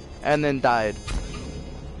cried and then died.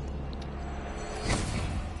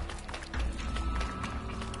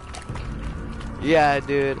 Yeah,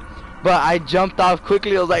 dude. But I jumped off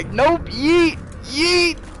quickly. I was like, nope, yeet,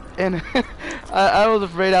 yeet. And I was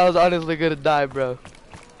afraid I was honestly gonna die, bro.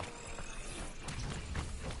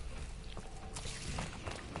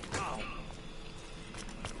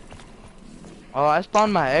 Oh, I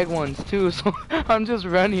spawned my egg ones too, so I'm just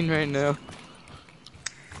running right now.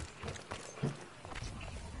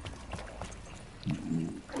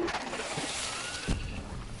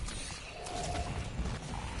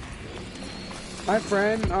 My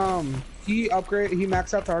friend, he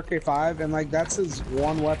maxed out the RK5, and like that's his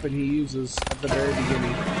one weapon he uses at the very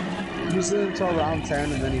beginning. He uses it until round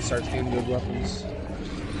 10, and then he starts getting good weapons.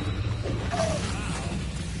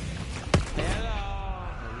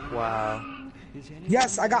 Wow.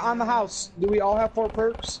 Yes, I got on the house. Do we all have 4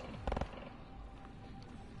 perks?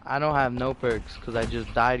 I don't have no perks because I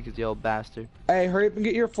just died because you old bastard. Hey, hurry up and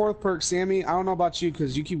get your 4th perk, Sammy. I don't know about you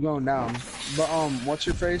because you keep going down. But what's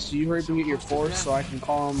your face? You hurry up and get your 4th so I can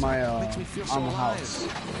call on my on the house.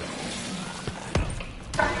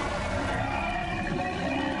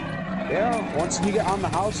 Yeah, once you get on the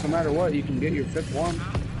house, no matter what, you can get your 5th one.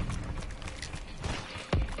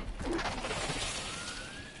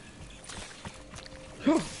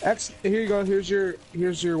 Here you go. Here's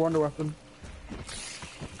your wonder weapon.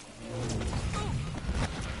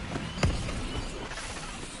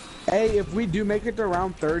 Hey, if we do make it to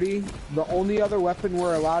round 30, the only other weapon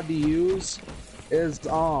we're allowed to use is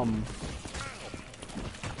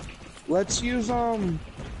let's use the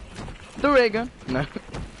ray gun. No.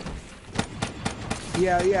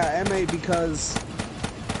 Yeah, MA, because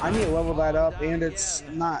I need to level that up and it's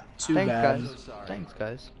not too bad. Thanks,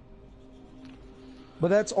 guys. But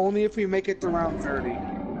that's only if we make it to round 30.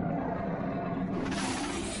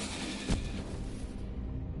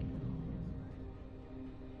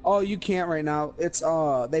 Oh, you can't right now. It's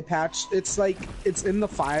they patched. It's like it's in the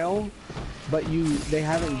file, but they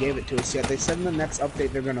haven't gave it to us yet. They said in the next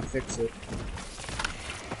update they're gonna fix it.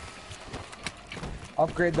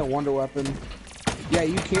 Upgrade the wonder weapon. Yeah,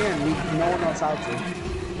 you can. No one else out to.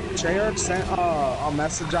 Treyarch sent a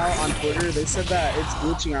message out on Twitter. They said that it's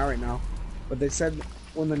glitching out right now, but they said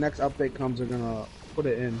when the next update comes, they're gonna put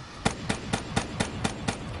it in.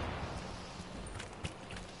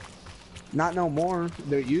 Not no more.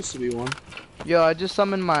 There used to be one. Yo, I just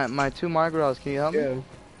summoned my 2 Margaros. Can you help me? Yeah.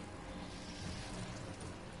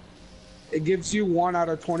 It gives you 1 out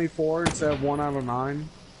of 24 instead of 1 out of 9.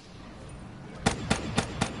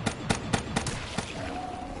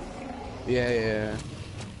 Yeah.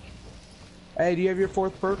 Hey, do you have your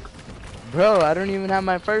 4th perk? Bro, I don't even have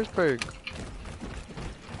my 1st perk.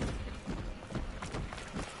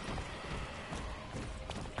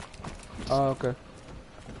 Oh, okay.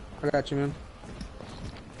 I got you, man.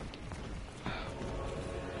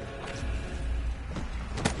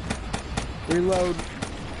 Reload.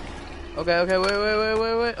 Okay, okay,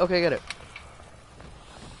 wait. Okay, get it.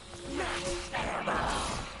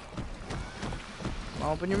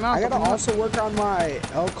 Open your mouth. I gotta open your also work on my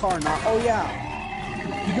LCAR 9. Oh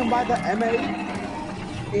yeah, you can buy the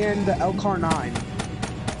M8 and the LCAR 9.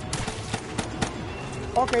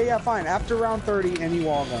 Okay, yeah, fine. After round 30, any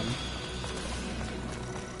wall gun.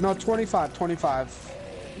 No, 25, 25.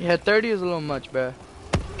 Yeah, 30 is a little much, bruh.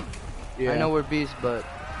 Yeah. I know we're beasts, but...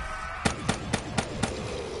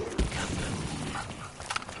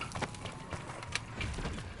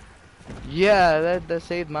 Yeah, that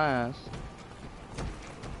saved my ass.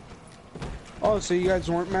 Oh, so you guys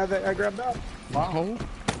weren't mad that I grabbed that? Wow. No,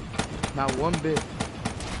 not one bit.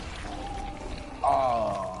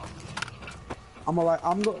 Oh. I'm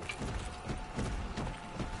go.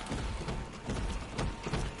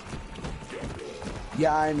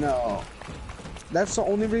 Yeah, I know. That's the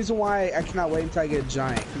only reason why I cannot wait until I get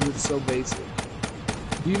Giant, because it's so basic.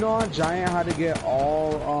 Do you know on Giant how to get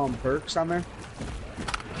all perks on there?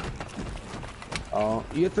 Oh,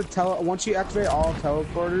 you have to once you activate all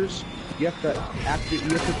teleporters, you have to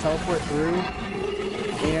teleport through.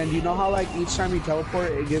 And you know how like each time you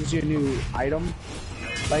teleport, it gives you a new item,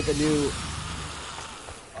 like a new.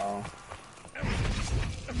 Oh.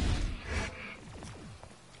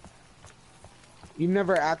 You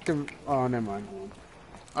never active. Oh, never mind.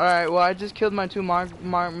 All right, well I just killed my two marlers,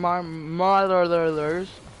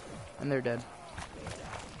 and they're dead.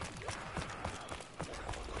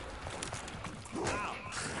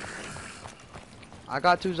 I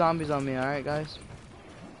got 2 zombies on me, alright guys?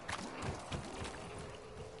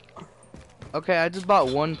 Okay, I just bought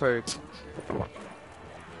 1 perk.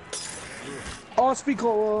 Oh, speak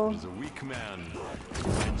low. As a weak man,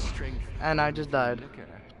 and strength. And I just died.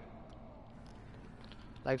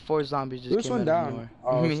 Like 4 zombies just This came one out down. of nowhere.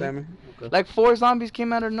 Oh, Me? Sammy. Okay. Like 4 zombies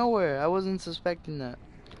came out of nowhere. I wasn't suspecting that.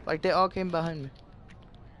 Like they all came behind me.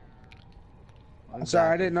 I'm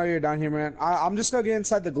sorry, I didn't know you were down here, man. I'm just gonna get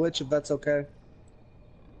inside the glitch if that's okay.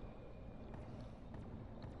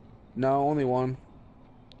 No, only 1.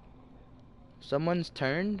 Someone's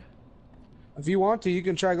turned? If you want to, you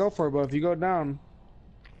can try go for it, but if you go down.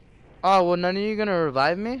 Oh, well none of you gonna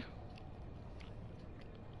revive me?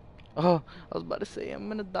 Oh, I was about to say I'm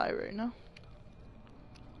gonna die right now.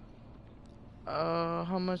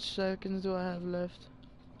 How much seconds do I have left?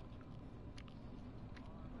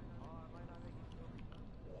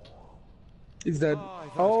 He's dead.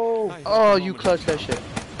 Oh! Oh, you clutched that shit.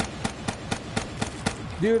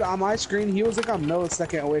 Dude, on my screen, he was like a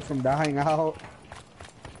millisecond away from dying out.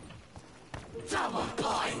 Double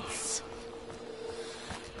points.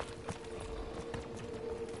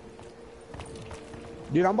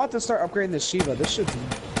 Dude, I'm about to start upgrading the Shiva. This shit's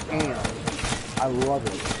damn. I love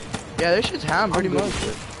it. Yeah, this shit's ham pretty much.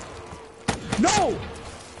 No!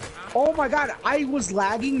 Oh my god, I was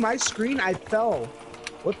lagging my screen. I fell.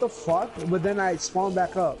 What the fuck? But then I spawned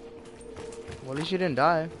back up. Well, at least you didn't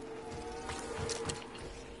die.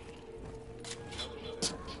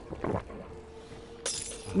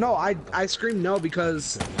 No, I screamed no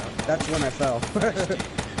because that's when I fell.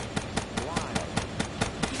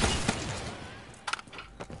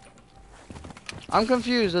 I'm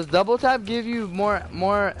confused. Does double tap give you more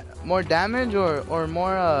damage or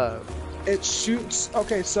more It shoots.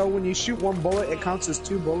 Okay, so when you shoot 1 bullet, it counts as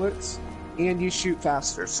 2 bullets, and you shoot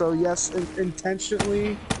faster. So yes,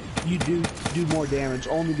 intentionally, you do more damage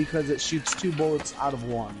only because it shoots 2 bullets out of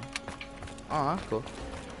 1. Oh, that's cool.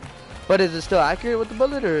 But is it still accurate with the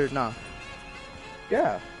bullet or no?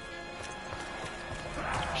 Yeah.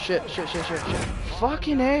 Shit.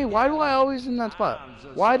 Fucking A, why do I always in that spot?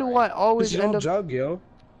 Why do I always You end don't up... jug, yo.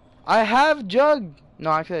 I have jug!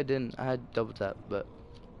 No, actually I didn't. I had double tap, but...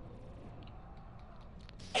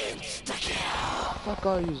 Fuck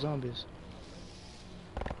all you zombies.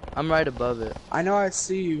 I'm right above it. I know I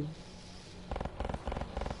see you.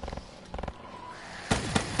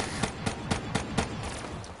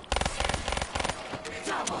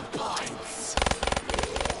 Double points.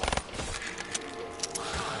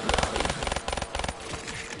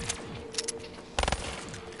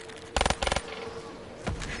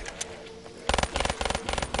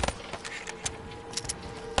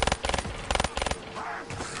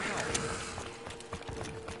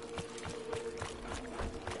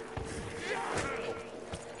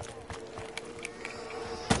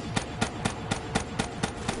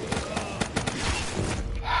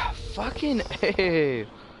 Fucking A.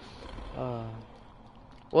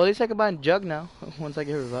 Well, at least I can buy a jug now, once I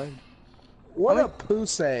get revived. What a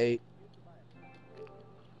pussy.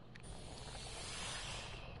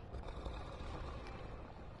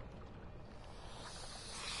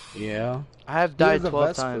 Yeah. I have He died has a 12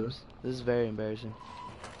 Vesper. times. This is very embarrassing.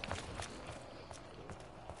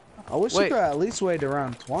 I wish you Wait. could at least wait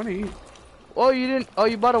around 20. Oh, you didn't. Oh,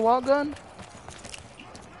 you bought a wall gun?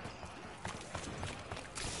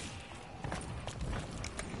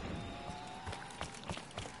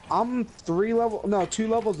 I'm 2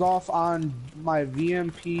 levels off on my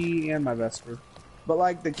VMP and my Vesper. But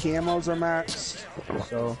like the camos are maxed,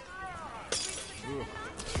 so.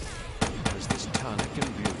 Does this tonic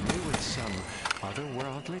imbue me with some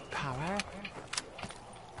otherworldly power?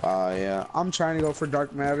 Yeah, I'm trying to go for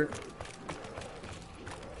dark matter.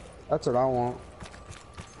 That's what I want.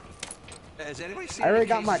 Has anybody seen I already any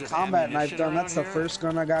got my cases of combat knife ammunition done. around That's the here? first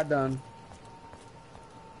gun I got done.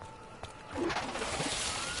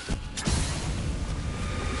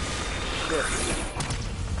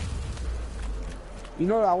 You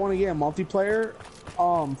know what I want to get a multiplayer?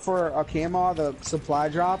 For a camo, the supply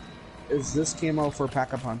drop is this camo for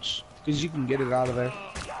Pack-a-Punch. Because you can get it out of there.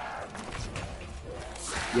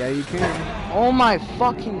 Yeah, you can. Oh my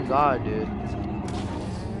fucking god, dude.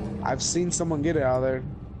 I've seen someone get it out of there.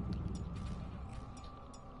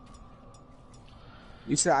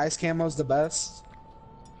 You said ice camo's the best?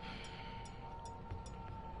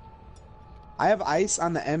 I have ice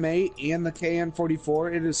on the M8 and the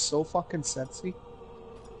KN44. It is so fucking sexy.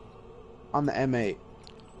 On the M8.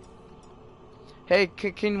 Hey,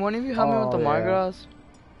 can one of you help me with the Oh, yeah. Margras?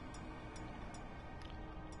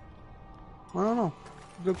 I don't know.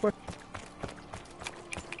 Good question.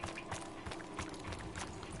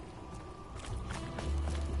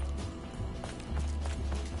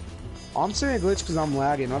 I'm saying glitch because I'm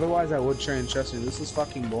lagging. Otherwise, I would train. Trust me, this is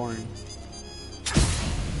fucking boring.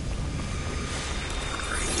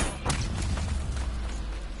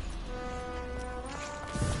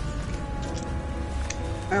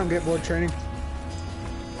 I don't get bored training.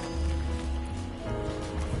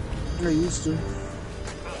 I used to.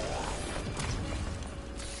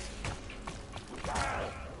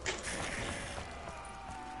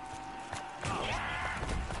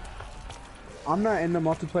 I'm not into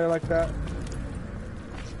multiplayer like that.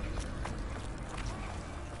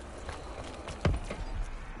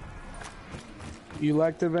 You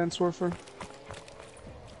like the Advanced Warfare?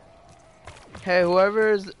 Hey,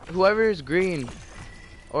 whoever is green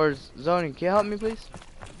or zoning, can you help me please?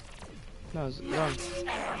 No, zone.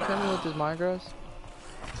 Help me with this Margras.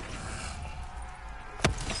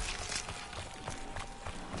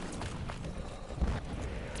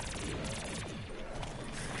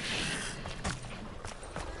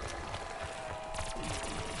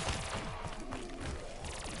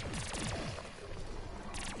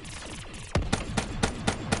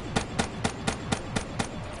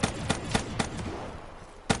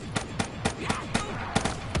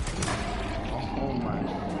 Oh my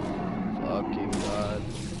fucking god.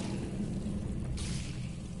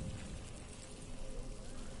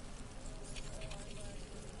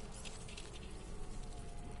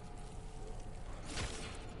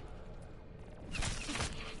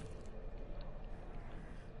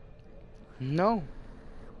 No.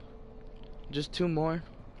 Just 2 more.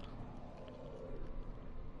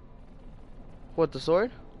 What, the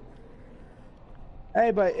sword?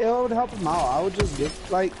 Hey, but it would help him out. I would just get,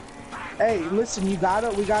 like, hey, listen, we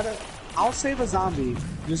gotta, I'll save a zombie.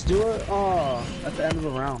 Just do it, at the end of the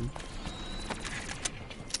round.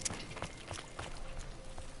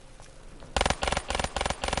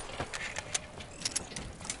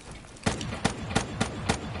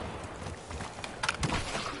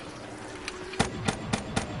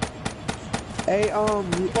 Hey,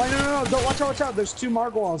 wait, no, don't, watch out, there's 2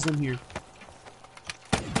 Margwals in here.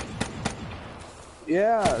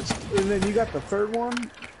 Yeah, and then you got the 3rd one.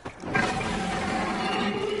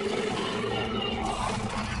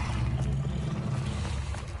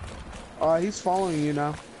 He's following you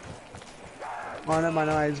now. Oh, never mind,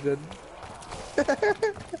 no, he's good.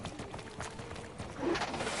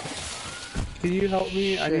 Can you help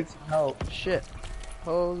me? Shit. I need some help. Shit.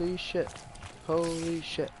 Holy shit. Holy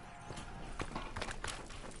shit.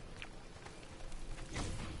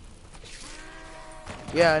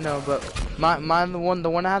 Yeah, I know, but the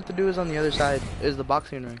one I have to do is on the other side, is the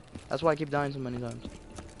boxing ring. That's why I keep dying so many times.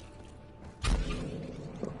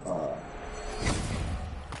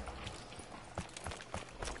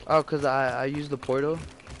 Oh, cause I used the portal.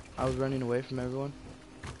 I was running away from everyone.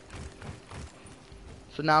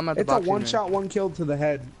 So now I'm at the It's a boxing ring. one-shot, 1 kill to the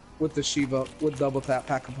head with the Shiva with double tap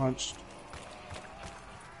Pack-a-Punch.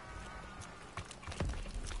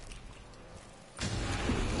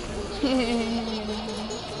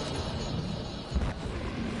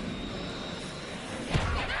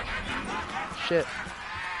 Shit.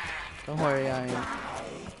 Don't worry, I ain't.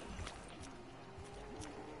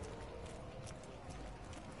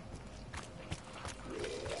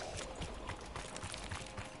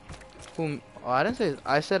 Whom? Oh, I didn't say.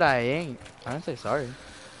 I said I ain't. I didn't say sorry.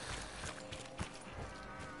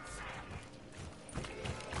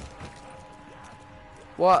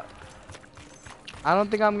 What? I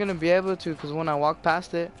don't think I'm gonna be able to, cause when I walk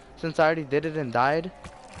past it, since I already did it and died,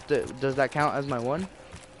 does that count as my one?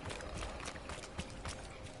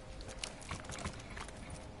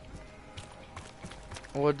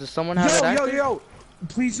 Or does someone have it active? Yo!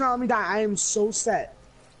 Please don't let me die. I am so set.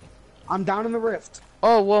 I'm down in the rift.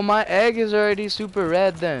 Oh well, my egg is already super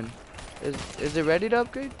red. Then, is it ready to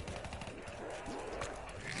upgrade?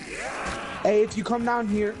 Hey, if you come down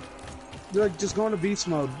here, like just go into beast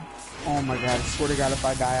mode. Oh my god! I swear to God, if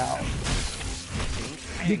I die out,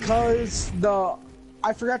 because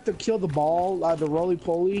I forgot to kill the ball, the roly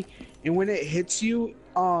poly, and when it hits you,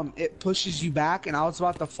 it pushes you back, and I was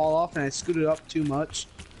about to fall off, and I scooted up too much.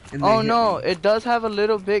 And Oh no, it does have a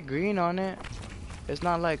little bit green on it. It's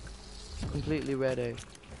not like completely red egg.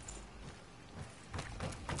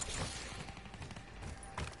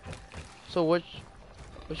 So which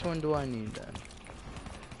one do I need then?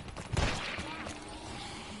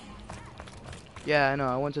 Yeah, I know.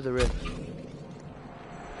 I went to the rift.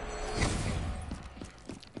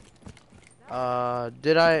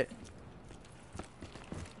 Did I?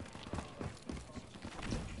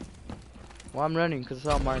 Well, I'm running because it's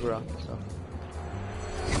all Margaret. So.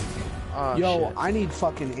 Oh, Yo, shit. I need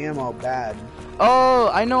fucking ammo bad. Oh,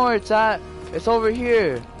 I know where it's at. It's over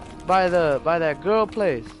here, by that girl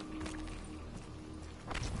place.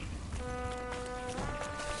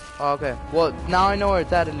 Oh, okay. Well, now I know where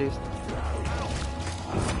it's at least.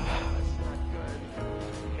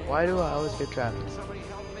 Why do I always get trapped?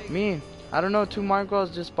 Me. I don't know. 2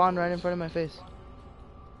 Margros just spawned right in front of my face.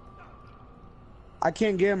 I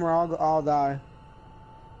can't get him or I'll die.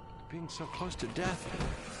 Being so close to death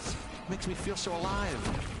makes me feel so alive.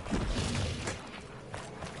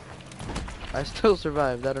 I still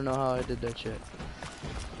survived. I don't know how I did that shit.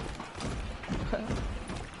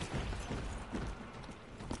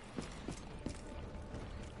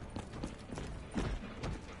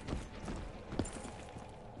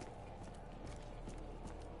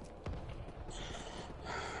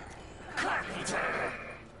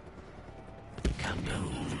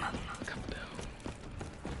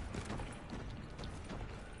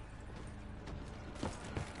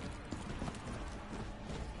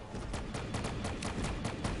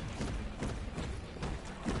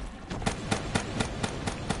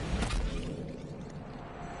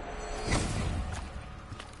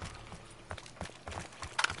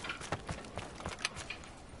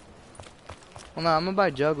 Hold on, I'm gonna buy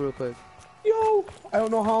Jug real quick. Yo, I don't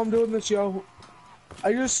know how I'm doing this, yo.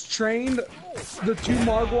 I just trained the 2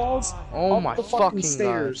 Margwals up my the fucking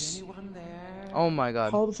stairs. Oh my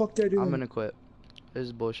god. How the fuck did I do I'm that? gonna quit. This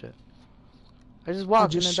is bullshit. I just I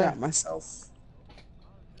walked just and shot I died. myself.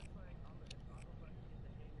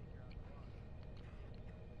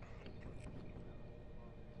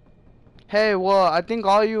 Hey, well, I think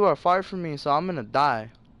all you are far from me, so I'm gonna die.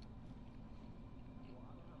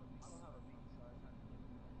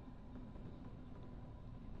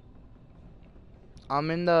 I'm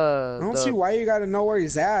in I don't see why you gotta know where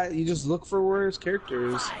he's at. You just look for where his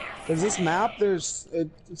character is. Cause this map, it's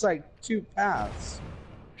like 2 paths.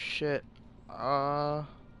 Shit. I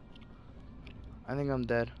think I'm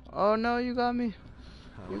dead. Oh no, you got me.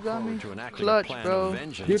 You got me. Clutch, bro.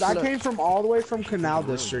 Dude, I came from all the way from Canal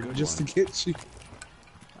District just to get you.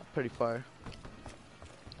 Pretty far.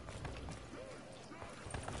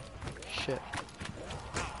 Shit.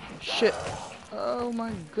 Shit. Oh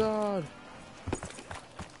my god.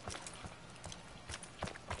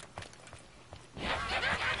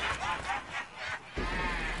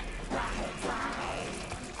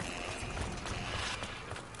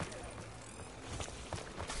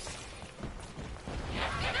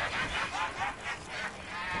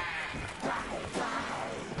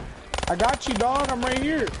 I got you, dog. I'm right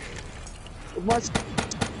here. Got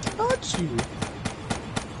you.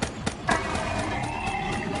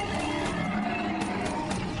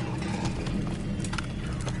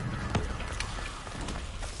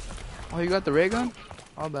 Oh, you got the ray gun?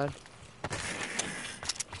 All bad.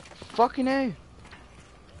 Fucking A. I'm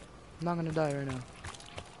not gonna die right now.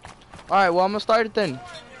 Alright, well, I'm gonna start it then.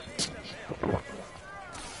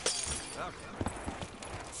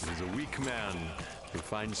 He's a weak man who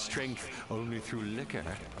finds strength only through liquor.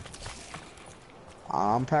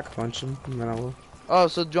 I'm pack punching, and then I will. Oh,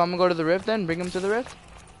 so do you want me to go to the rift then? Bring him to the rift?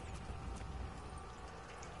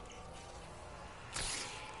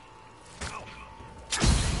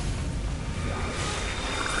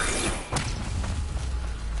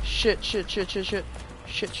 Shit, shit, shit, shit, shit.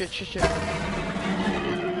 Shit, shit, shit, shit.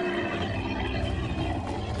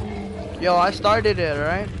 Yo, I started it,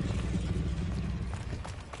 alright?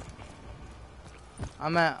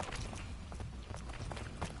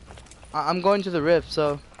 I'm going to the rift,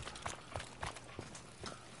 so.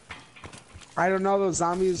 I don't know, those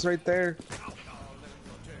zombies right there.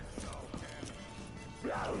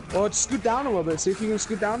 Well, let's scoot down a little bit. See if you can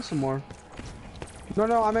scoot down some more.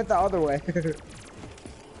 No, I meant the other way.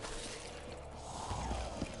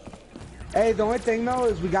 Hey, the only thing though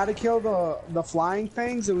is we gotta kill the flying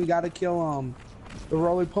things and we gotta kill the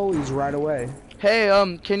roly-polies right away. Hey,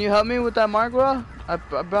 can you help me with that Margwa? I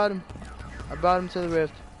brought him. I brought him to the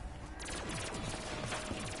rift.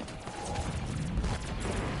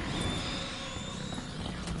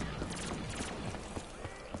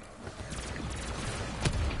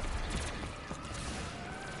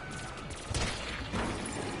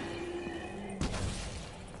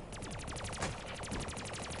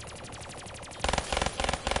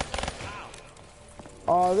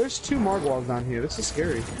 Oh, there's 2 Margwals down here. This is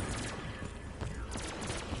scary.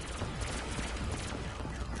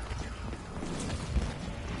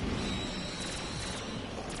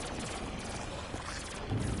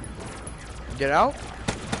 Get out.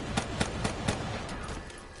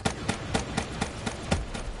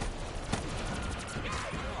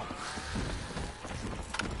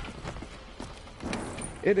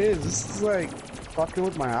 It is. This is like fucking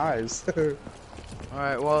with my eyes.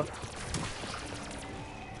 Alright, well.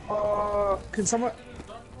 Can someone...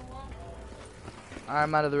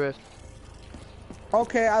 I'm out of the rift.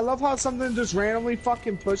 Okay, I love how something just randomly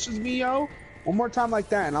fucking pushes me, yo. One more time like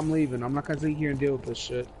that and I'm leaving. I'm not gonna sit here and deal with this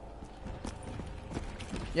shit.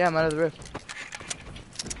 Yeah, I'm out of the rift.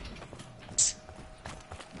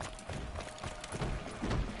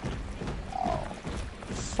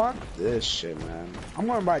 Fuck this shit, man. I'm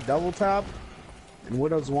gonna buy double tap and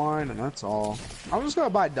Widow's Wine and that's all. I'm just gonna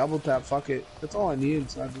buy double tap, fuck it. That's all I need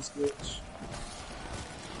inside this glitch.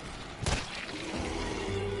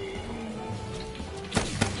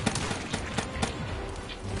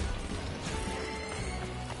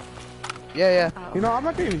 Yeah. You know, I'm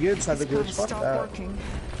not gonna even get inside the glitch, fuck that. Working.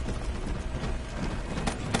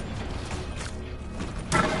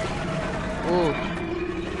 Ooh.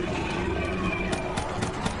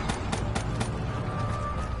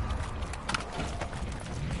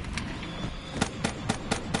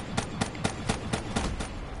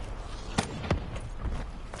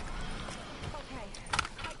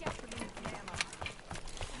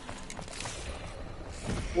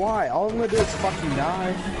 Why? All I'm gonna do is fucking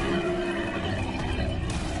die.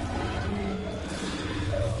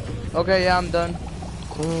 Okay, yeah, I'm done.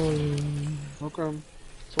 Okay.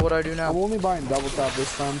 So what do I do now? I'm only buying double tap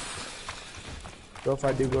this time. So if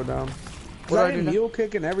I do go down. What do I I do had now? mule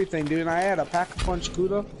kick and everything, dude, and I had a pack a punch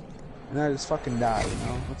Kuda, and I just fucking died, you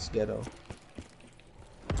know? That's ghetto.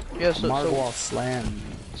 Yeah, Margwal slam.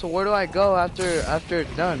 So where do I go after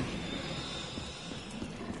it's done?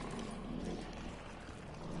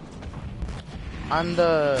 On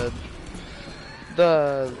the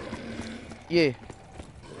yeah.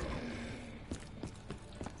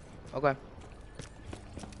 Okay.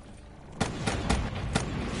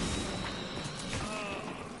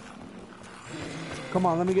 Come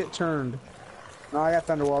on, let me get turned. No, I got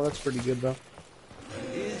Thunderwall. That's pretty good though.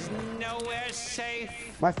 Is nowhere safe.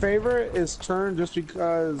 My favorite is turn just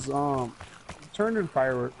because turn and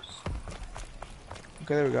fireworks.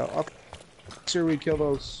 Okay, there we go. Okay. Make sure we kill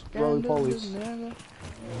those roly-polies.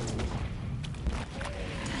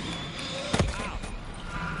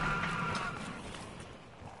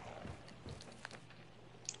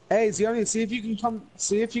 Hey, Zioni, see if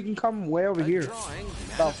you can come way over here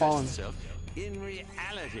without falling. In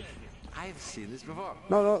reality, I've seen this before.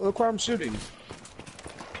 No, look where I'm shooting.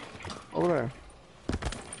 Over there.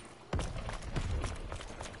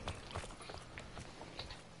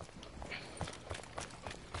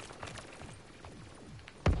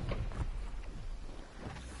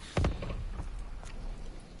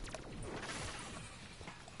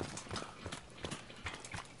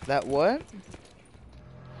 That what?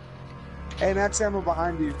 Hey, max ammo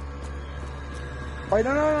behind you. Wait,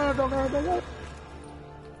 no, don't go.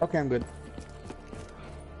 Okay, I'm good.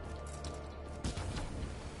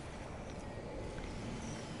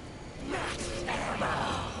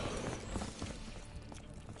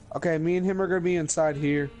 Okay, me and him are gonna be inside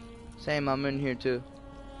here. Same, I'm in here too.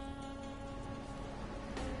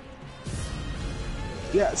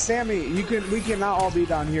 Yeah, Sammy, we cannot all be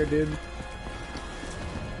down here, dude.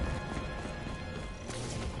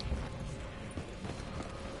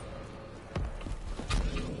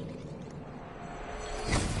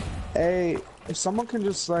 Hey, if someone can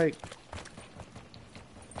just like...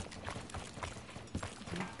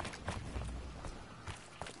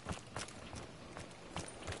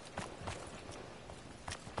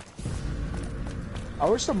 I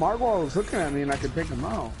wish the Margwall was looking at me and I could pick him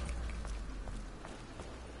out.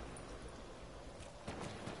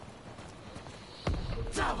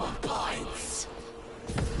 Double points.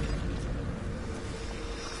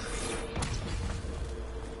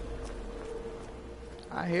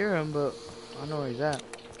 I hear him, but I don't know where he's at.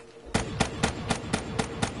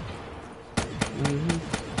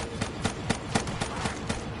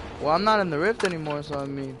 Well, I'm not in the rift anymore, so I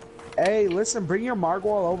mean. Hey, listen, bring your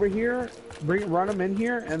Margwall over here. Run him in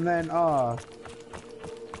here, and then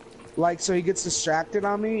like so he gets distracted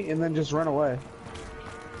on me, and then just run away.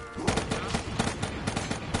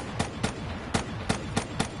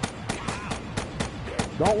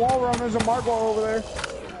 Don't wall run. There's a Margwall over there.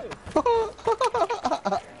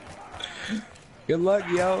 Good luck,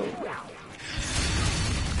 yo.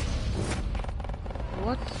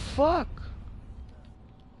 What the fuck?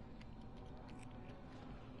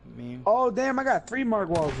 Man. Oh damn! I got 3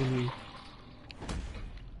 Margwalls in me.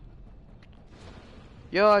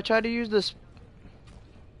 Yo, I tried to use this.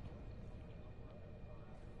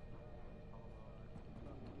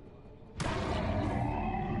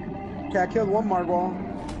 Okay, I killed 1 Margwall.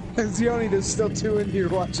 Zioni, there's still 2 in here.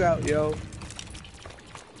 Watch out, yo.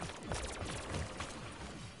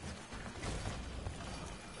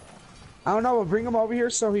 I don't know, but bring him over here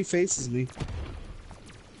so he faces me.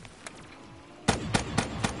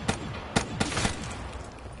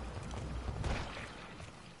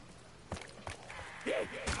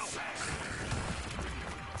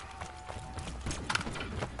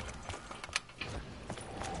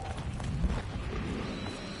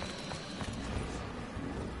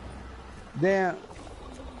 Damn.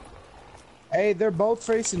 Hey, they're both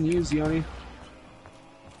facing you, Zioni.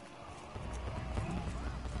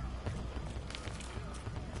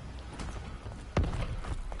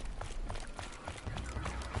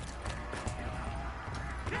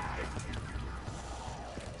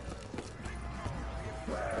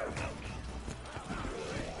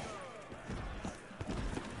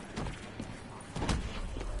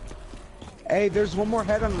 Hey, there's one more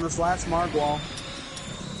head on this last Margwall.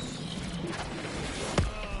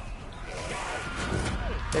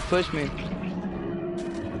 They pushed me.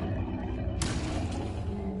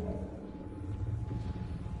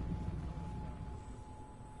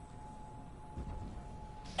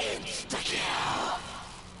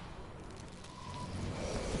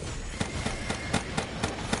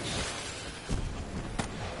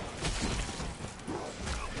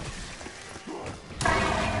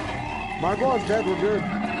 Margwall is dead, we're good.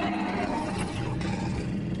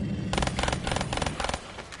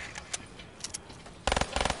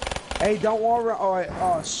 Hey, don't wall run. Oh, wait,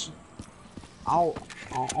 oh,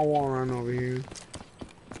 I'll wall run over here.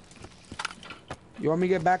 You want me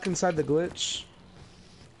to get back inside the glitch?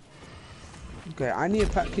 Okay, I need a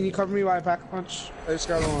pack. Can you cover me by a pack punch? I just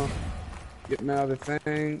gotta get my other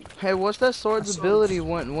thing. Hey, what's that sword's ability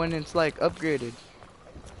when it's like upgraded?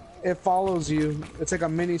 It follows you. It's like a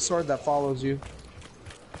mini sword that follows you.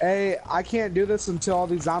 Hey, I can't do this until all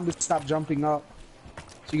these zombies stop jumping up.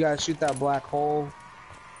 So you gotta shoot that black hole.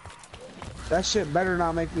 That shit better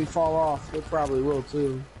not make me fall off. It probably will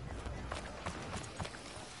too.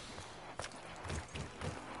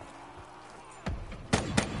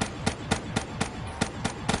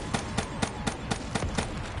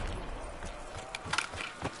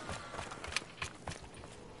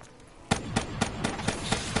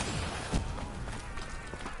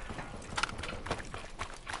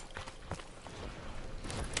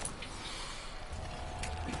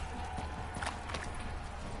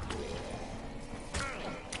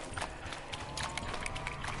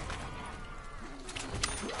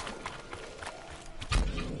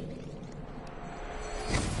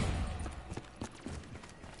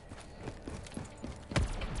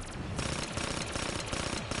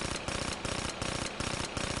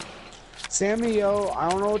 Sammy, yo, I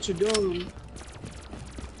don't know what you're doing.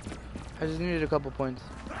 I just needed a couple points.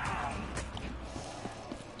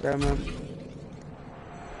 Yeah, man.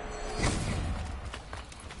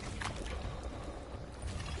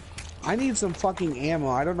 I need some fucking ammo.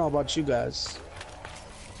 I don't know about you guys.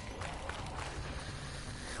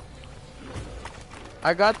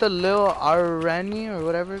 I got the little Arani or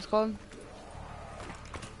whatever it's called.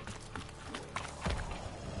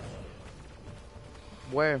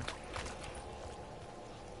 Where?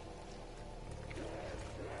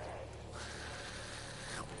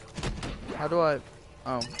 How do I?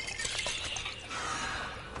 Oh.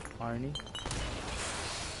 Arnie.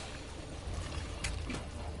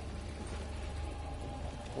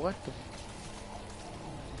 What the?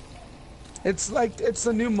 It's like, it's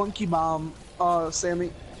the new monkey bomb,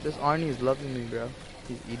 Sammy. This Arnie is loving me, bro.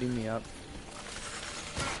 He's eating me up.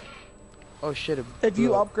 Oh shit! It If blew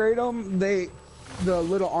you up. upgrade them, the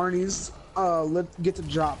little Arnie's get to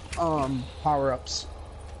drop power ups,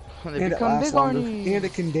 They and it become lasts big longer, Arnie's. and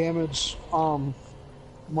it can damage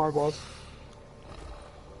marbles.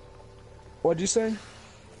 What'd you say?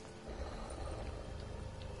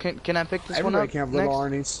 Can I pick this Everybody one up can have next? little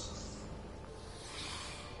Arnie's.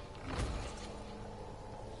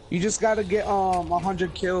 You just gotta get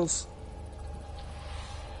 100 kills.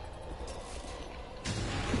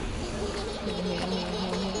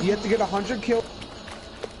 You have to get 100 kills,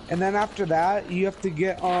 and then after that, you have to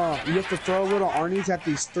get you have to throw little Arnie's at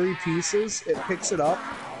these 3 pieces. It picks it up,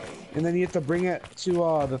 and then you have to bring it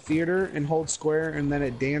to the theater and hold square, and then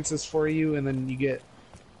it dances for you, and then you get,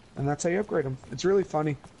 and that's how you upgrade them. It's really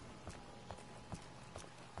funny.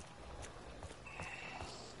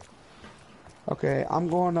 Okay, I'm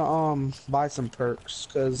going to buy some perks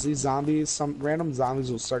because these zombies, some random zombies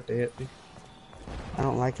will start to hit me. I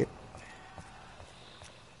don't like it.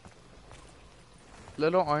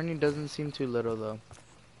 Little Arnie doesn't seem too little though.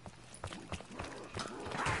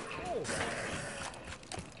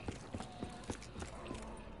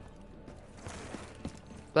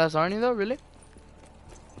 That's Arnie though, really?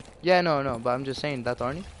 Yeah, no, but I'm just saying that's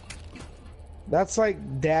Arnie. That's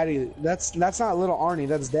like Daddy. That's not little Arnie.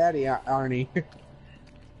 That's Daddy Arnie.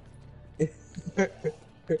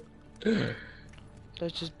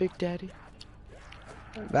 That's just Big Daddy.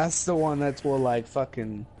 That's the one that will like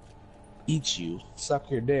fucking eat you, suck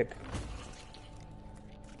your dick.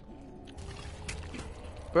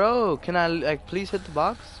 Bro, can I like please hit the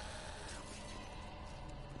box?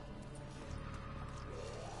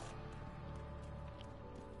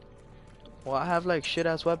 Well, I have like shit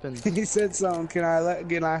ass weapons. He said something. Can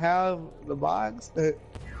I have the box?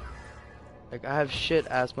 Like I have shit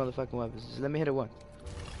ass motherfucking weapons. Just let me hit it once.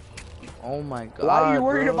 Oh my god. Why are you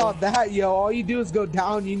worried bro. about that, yo? All you do is go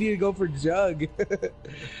down. You need to go for Jug.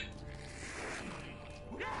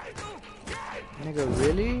 Nigga,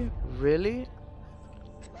 really? Really?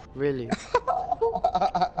 Really?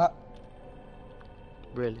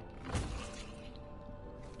 Really?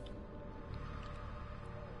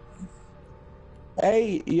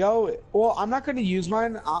 Hey, yo. Well, I'm not gonna use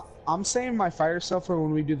mine. I'm saving my fire stuff for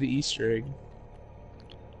when we do the Easter egg.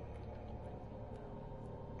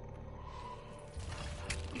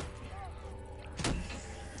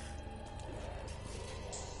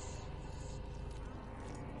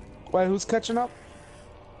 Wait, who's catching up?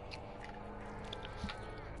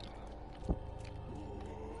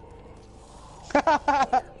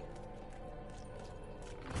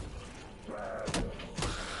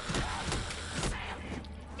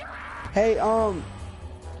 Hey, oh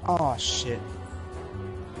shit.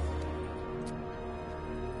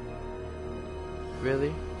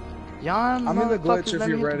 Really? Yon, I'm in the glitch motherfuckers, if let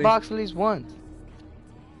me you're hit ready. the box at least once.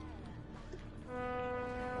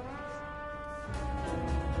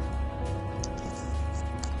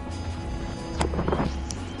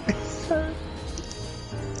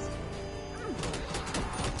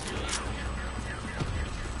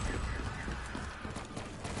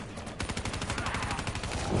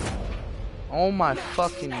 Oh my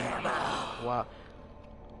fucking wow.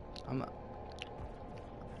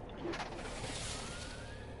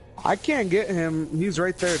 I can't get him. He's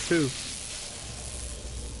right there too.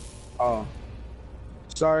 Oh.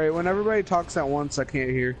 Sorry, when everybody talks at once, I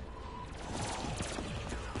can't hear.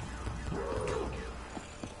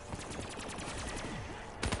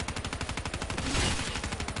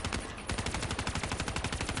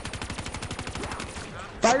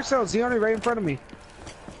 Fire cells, he only right in front of me.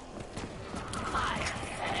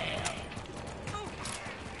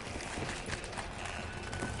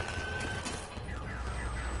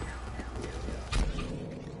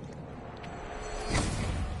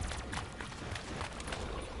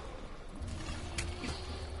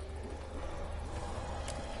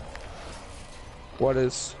 What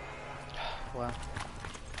is? Wow.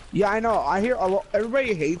 Yeah, I know. I hear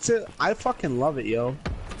everybody hates it. I fucking love it, yo.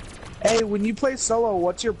 Hey, when you play solo,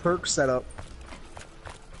 what's your perk setup?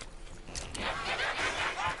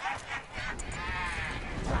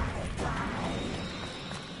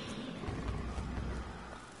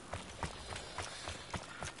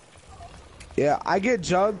 Yeah, I get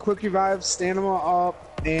Jug, Quick Revive, Stamina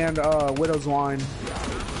Up, and Widow's Wine.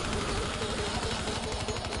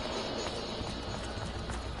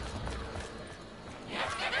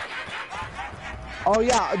 Oh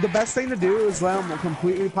yeah, the best thing to do is let them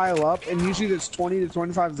completely pile up, and usually there's 20 to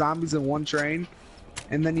 25 zombies in one train,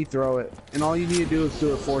 and then you throw it. And all you need to do is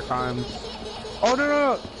do it 4 times. Oh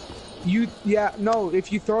no!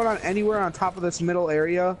 If you throw it on anywhere on top of this middle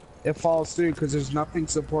area, it falls through because there's nothing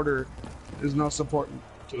there's no support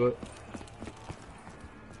to it.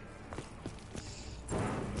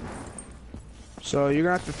 So you're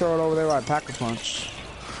gonna have to throw it over there by Pack-a-Punch.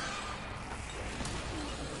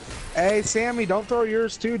 Hey, Sammy, don't throw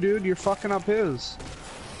yours too, dude. You're fucking up his.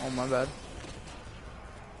 Oh, my bad.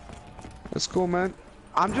 That's cool, man.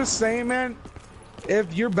 I'm just saying, man,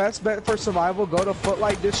 if your best bet for survival, go to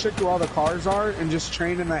Footlight District where all the cars are and just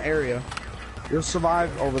train in that area. You'll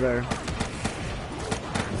survive over there.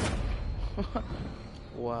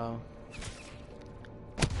 Wow.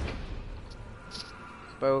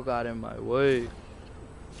 Bro got in my way.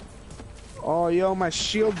 Oh, yo, my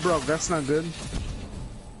shield broke. That's not good.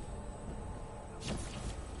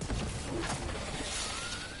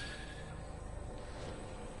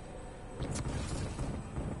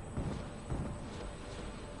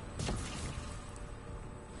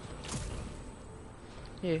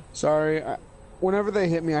 Yeah. Sorry. Whenever they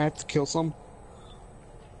hit me, I have to kill some.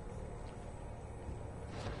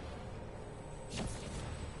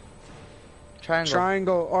 Triangle.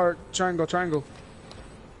 Triangle, or triangle, triangle.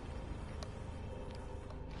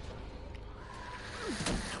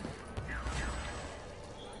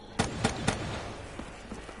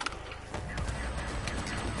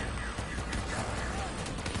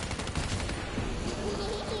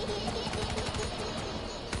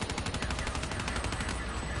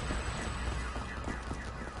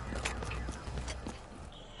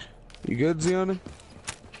 You good, Ziona?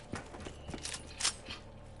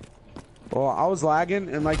 Well, I was lagging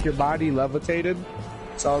and like your body levitated,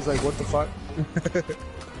 so I was like, what the fuck?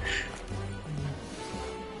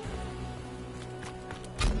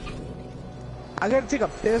 I gotta take a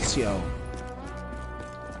piss, yo.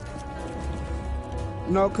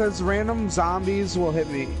 No, cause random zombies will hit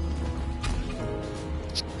me.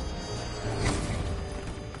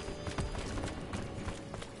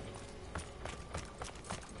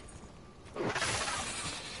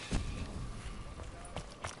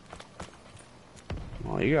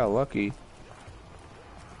 Oh, you got lucky.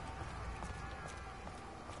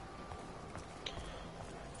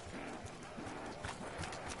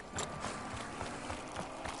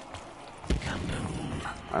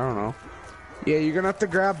 I don't know. Yeah, you're gonna have to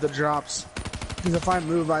grab the drops. Because if I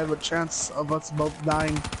move, I have a chance of us both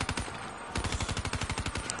dying.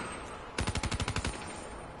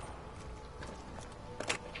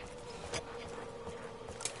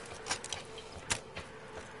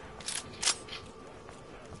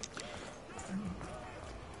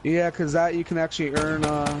 Yeah, because that you can actually earn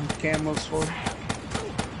camos for.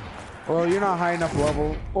 Well, you're not high enough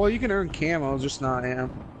level. Well, you can earn camos, just not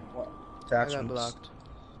amp attachments. I got blocked.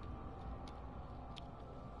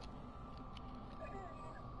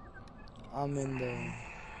 I'm in there.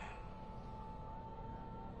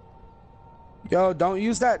 Yo, don't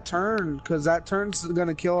use that turn, because that turn's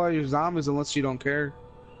gonna kill all your zombies unless you don't care.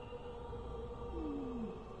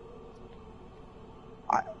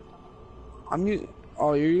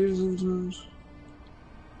 Oh, you're using turns?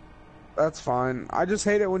 That's fine. I just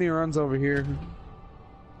hate it when he runs over here.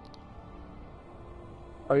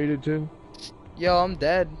 Oh, you did too? Yo, I'm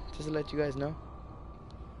dead. Just to let you guys know.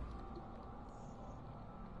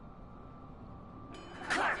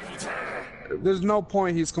 There's no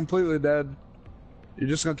point. He's completely dead. You're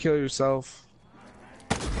just gonna kill yourself.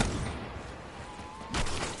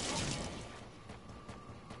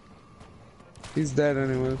 He's dead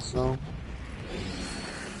anyway, so.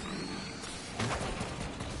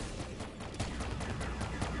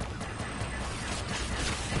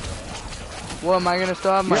 What, am I gonna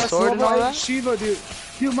still have my sword and all that? Shiva, dude.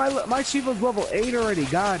 Dude, my Shiva's level 8 already.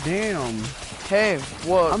 God damn. Hey,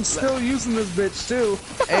 what? I'm still using this bitch too.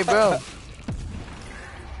 Hey, bro.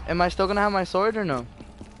 Am I still gonna have my sword or no?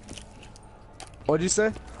 What'd you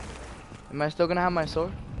say? Am I still gonna have my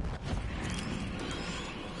sword?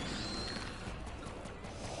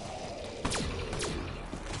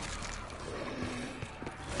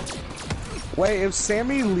 Wait, if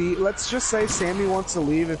Sammy let's just say Sammy wants to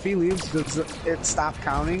leave. If he leaves, does it stop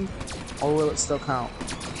counting? Or will it still count?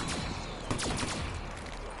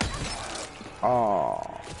 Oh.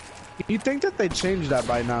 You'd think that they changed that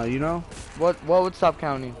by now, you know? What would stop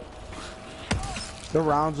counting? The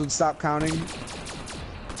rounds would stop counting.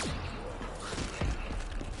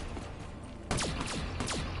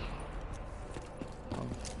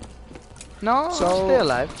 No, So, I'm still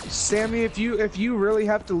alive. Sammy, if you really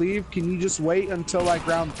have to leave, can you just wait until like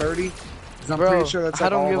round 30? 'Cause I'm Bro, pretty sure that's like I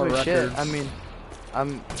don't all give the a shit. records. I mean,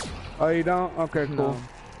 I'm. Oh, you don't? Okay, cool. No.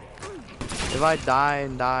 If I die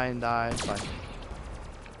and die and die, it's fine.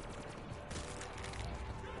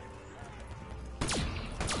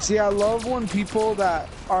 See, I love when people that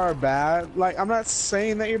are bad, like, I'm not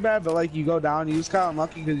saying that you're bad, but like, you go down, you just got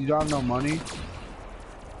unlucky because you don't have no money.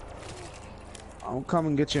 I'll come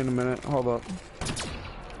and get you in a minute. Hold up.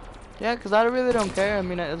 Yeah, cause I really don't care. I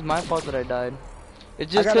mean, it's my fault that I died.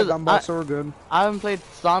 It's I just got a cause gun box, so we're good. I haven't played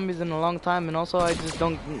zombies in a long time, and also I just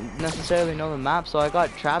don't necessarily know the map, so I got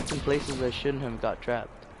trapped in places I shouldn't have got trapped.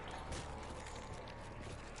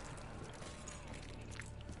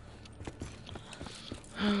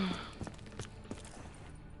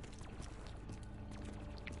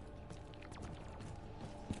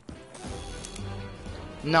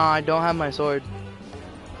 No, I don't have my sword.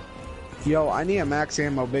 Yo, I need a max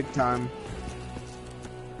ammo big time.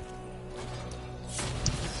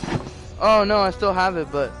 Oh no, I still have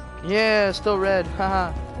it, but yeah, it's still red.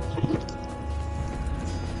 Haha.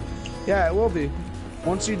 Yeah, it will be.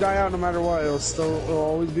 Once you die out, no matter what, it'll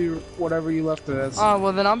always be whatever you left it as. Oh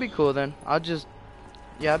well, then I'll be cool then.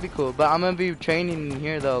 Yeah, I'll be cool. But I'm gonna be training in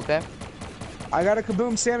here though, okay? I got a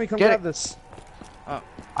kaboom, Sammy. Come Get grab it. this. Oh.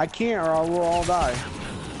 I can't, or we'll all die.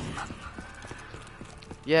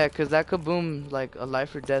 Yeah, cause that kaboom like a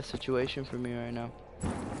life or death situation for me right now.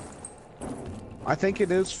 I think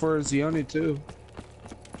it is for Zioni too.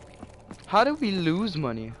 How did we lose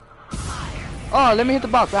money? Oh, let me hit the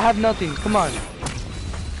box. I have nothing. Come on.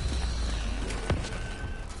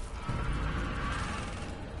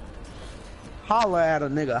 Holla at a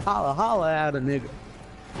nigga. Holla at a nigga.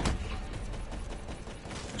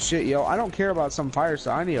 Shit, yo, I don't care about some fire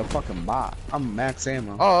stuff. I need a fucking bot. I'm max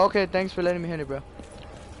ammo. Oh, okay. Thanks for letting me hit it, bro.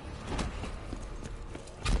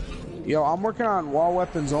 Yo, I'm working on wall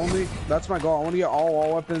weapons only. That's my goal. I want to get all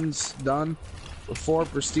wall weapons done before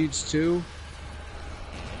Prestige 2.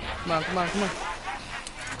 Come on, come on, come on.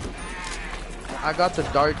 I got the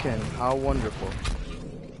Darken. How wonderful.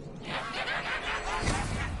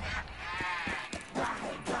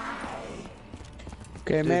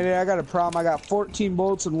 Okay, man, I got a problem. I got 14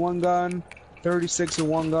 bullets in one gun, 36 in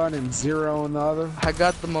one gun, and 0 in the other. I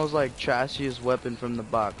got the most like trashiest weapon from the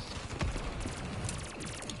box.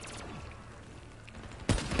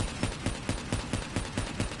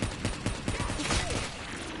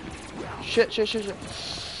 Shit.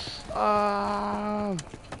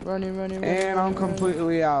 Running. And I'm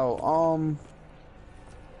completely out.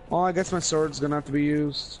 Well, I guess my sword's gonna have to be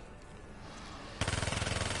used.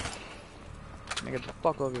 Get the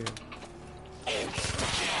fuck over here.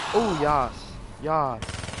 Oh, yas.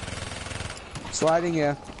 Sliding,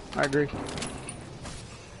 yeah. I agree.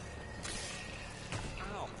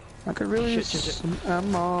 I could really use some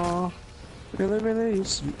ammo. Really use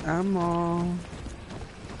some ammo.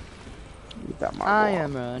 I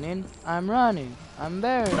am running. I'm running. I'm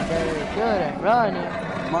very good at running.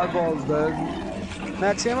 My ball's dead.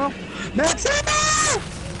 Max ammo? Max ammo!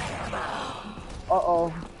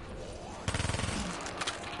 Uh-oh.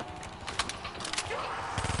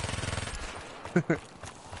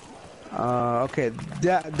 Okay.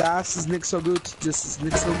 Das ist nicht so gut. Das ist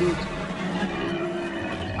nicht so gut.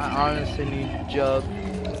 I honestly need Jug.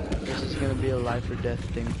 This is gonna be a life or death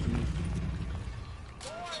thing for me.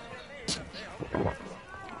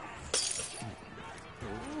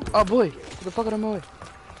 Oh boy, get the fuck out of my way.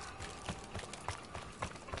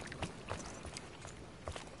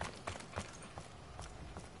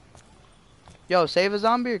 Yo, save a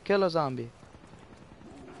zombie or kill a zombie?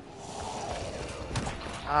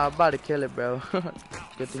 I'm about to kill it, bro.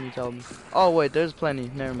 Good thing you told me. Oh wait, there's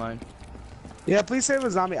plenty. Never mind. Yeah, please save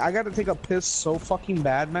a zombie. I gotta take a piss so fucking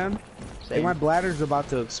bad, man. Like my bladder's about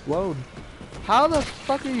to explode. How the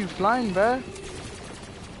fuck are you flying, bro?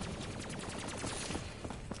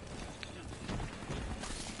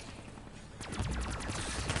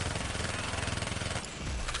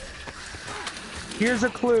 Here's a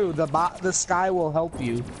clue. The sky will help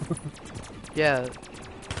you. Yeah.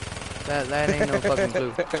 That ain't no fucking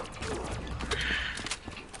clue.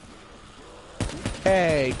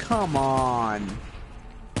 Hey, come on.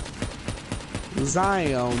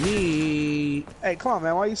 Zioni. Hey, come on,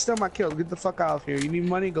 man. Why you steal my kills? Get the fuck out of here. You need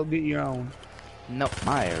money? Go get your own. Nope.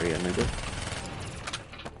 My area, nigga.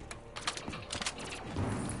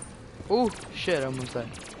 Ooh, shit, I almost died.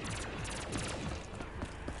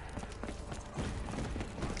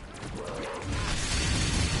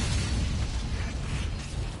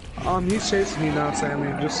 He's chasing you now, Sammy.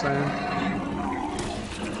 Just saying.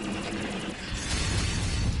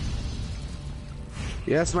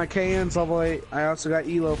 Yes, my KN's level 8. I also got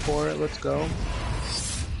ELO for it. Let's go.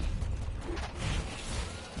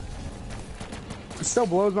 It still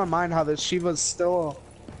blows my mind how this Shiva's still a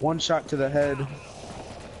one shot to the head.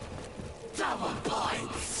 Double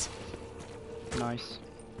points. Nice.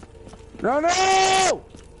 No!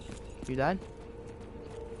 You died?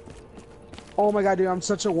 Oh my god, dude, I'm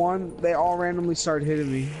such a one. They all randomly started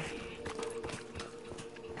hitting me.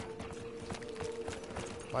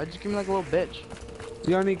 Why'd you give me like a little bitch?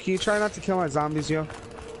 Yoni, can you try not to kill my zombies, yo?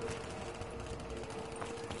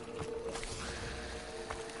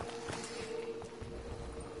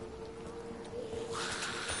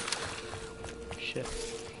 Shit.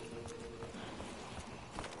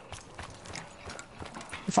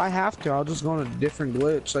 If I have to, I'll just go on a different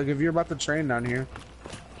glitch. Like if you're about to train down here.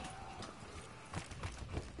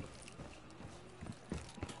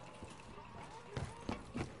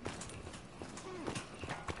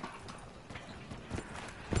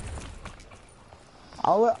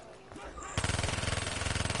 I'll let...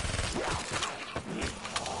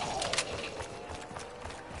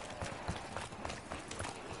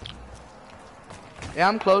 Yeah,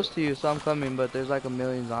 I'm close to you, so I'm coming, but there's like a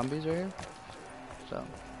million zombies right here. So.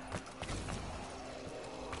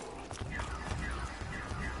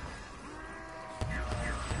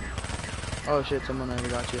 Oh shit, someone already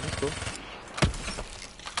got you. That's cool.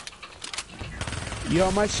 Yo,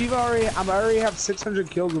 my Shiva I already have 600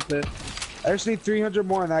 kills with it. I just need 300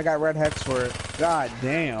 more and I got red hex for it. God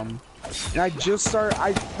damn. And I just started,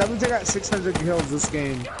 that means I got 600 kills this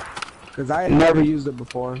game. Cause I had never used it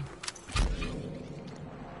before.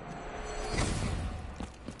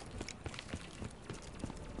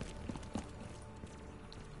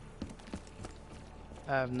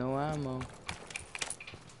 I have no ammo.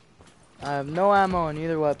 I have no ammo on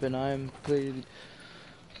either weapon. I am completely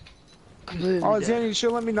Oh, dead. Danny, you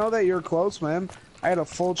should let me know that you're close, man. I had a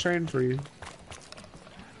full train for you.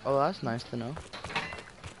 Oh, that's nice to know.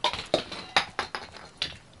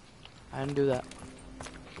 I didn't do that.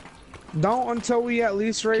 Don't until we at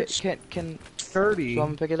least reach Can 30.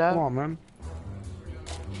 someone pick it up? Come on, man.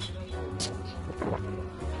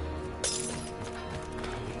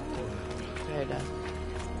 Hey, Dad.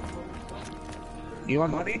 You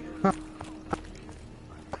want money?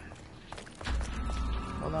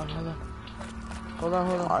 Hold on, hold on. Hold on,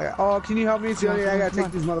 hold on. Oh, yeah. Oh, can you help me? See, I gotta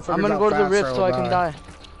take these motherfuckers I'm gonna out go to the fast rift or so I'll I can die.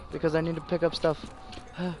 Because I need to pick up stuff.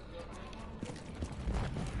 Oh,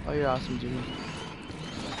 you're awesome, Jimmy.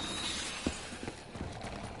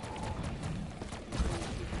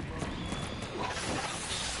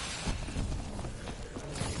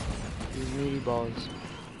 These meaty balls.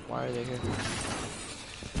 Why are they here?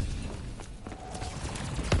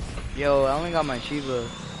 Yo, I only got my Shiva.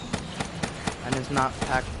 And it's not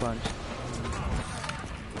pack punched.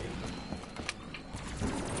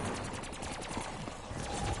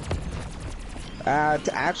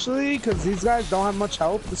 Actually, because these guys don't have much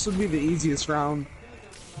health, this would be the easiest round.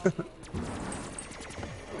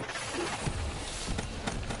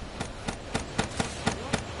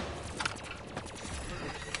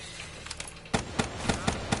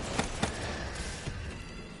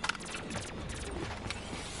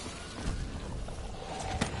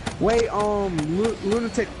 Wait,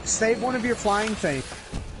 Lunatic, save one of your flying things.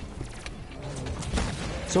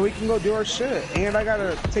 So we can go do our shit. And I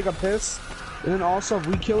gotta take a piss. And then also, if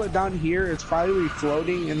we kill it down here, it's probably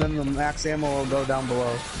floating, and then the max ammo will go down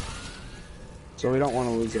below. So we don't want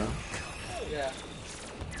to lose that. Yeah.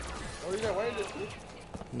 Oh, you got wireless, dude?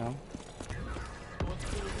 No.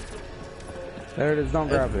 There it is, don't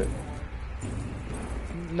grab it.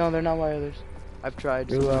 No, they're not wireless. I've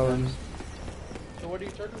tried. Reload. So what are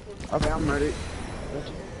you charging for? Okay, I'm ready.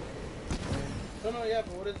 No, yeah,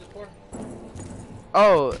 but what is it for?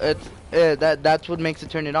 Oh, it's that's what makes it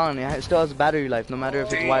turn it on. It still has battery life, no matter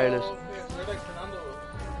if it's wireless. Oh, okay, so they're like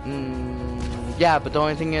Fernando. Yeah, but the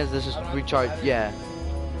only thing is, this is recharge. Yeah.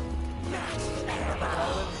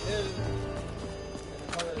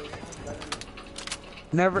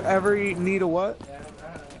 Never ever need a what? Yeah,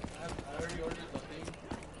 I already ordered the thing.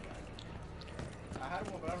 I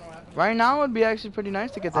had one, but I don't know what happened. Right now would be actually pretty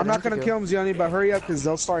nice to get that. I'm not gonna kill him, Ziani, but hurry up, because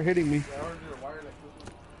they'll start hitting me. Yeah, I ordered a wire like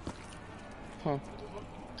this one. Huh.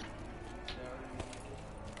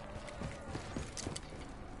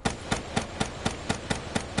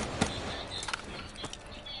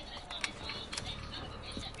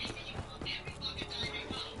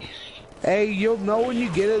 Hey, you'll know when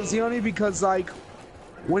you get it, Zioni, because like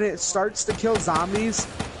when it starts to kill zombies,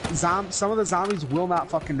 some of the zombies will not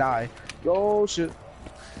fucking die. Oh shit.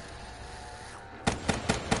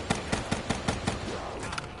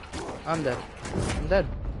 I'm dead. I'm dead.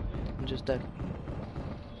 I'm just dead.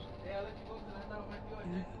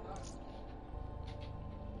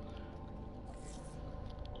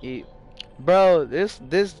 Bro, this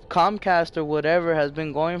Comcast or whatever has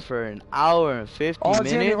been going for an hour and 50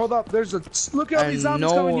 minutes. Zioni, hold up. There's a look at all these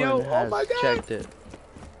zombies coming, yo. Oh my god. Checked it.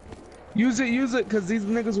 Use it, cause these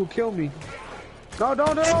niggas will kill me. No,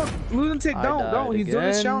 don't. Lunatic, don't. He's doing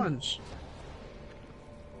his challenge.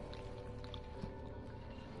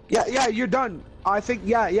 Yeah, you're done. I think,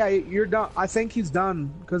 yeah, you're done. I think he's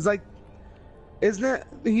done. Cause like, isn't it,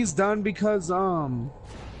 he's done because, no.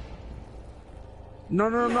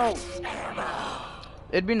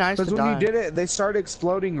 It'd be nice to Because when die. you did it, they started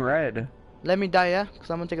exploding red. Let me die, yeah? Because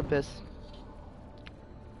I'm going to take a piss.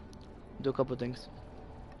 Do a couple things.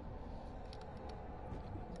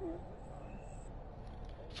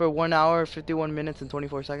 For 1 hour, 51 minutes, and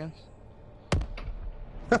 24 seconds.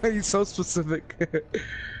 He's so specific.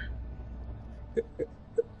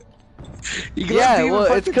 Yeah,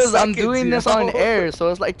 well, it's because I'm doing this on air, so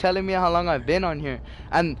it's like telling me how long I've been on here.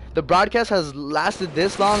 And the broadcast has lasted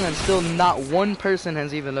this long, and still not one person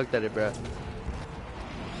has even looked at it, bro.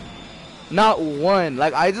 Not one.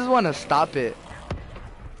 Like, I just want to stop it.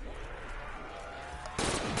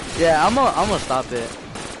 Yeah, I'm gonna stop it.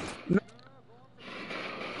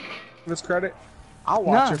 This credit, I'll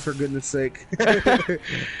watch it for goodness sake.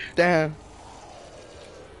 Damn.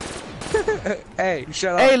 Hey,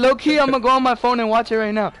 shut up. Hey, low key, I'm gonna go on my phone and watch it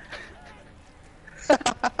right now.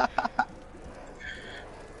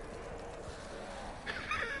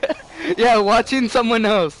 Yeah, watching someone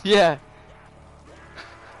else. Yeah.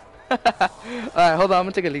 Alright, hold on. I'm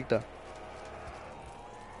gonna take a leak though.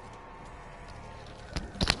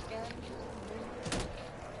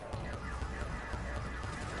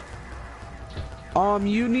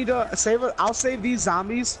 You need to save it. I'll save these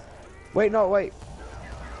zombies. Wait, no, wait.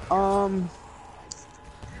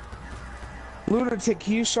 Lunatic,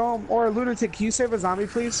 can you show him? Or Lunatic, can you save a zombie,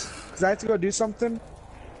 please? Because I have to go do something.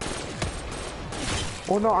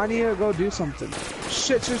 Oh no, I need to go do something.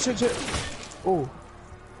 Shit. Oh.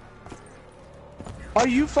 Are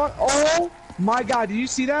you Oh my god, did you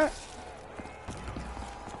see that?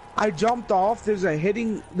 I jumped off. There's a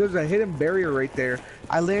hidden barrier right there.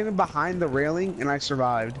 I landed behind the railing and I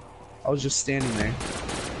survived. I was just standing there.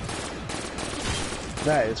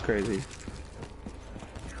 That is crazy.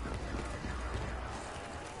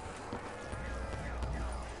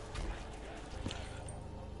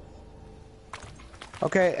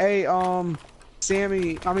 Okay, hey,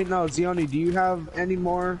 Sammy, I mean, no, Zioni, do you have any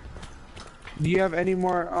more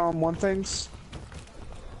one things?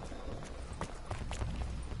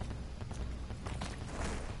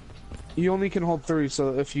 You only can hold 3,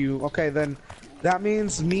 so if you, okay, then that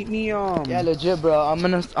means meet me, Yeah, legit, bro, I'm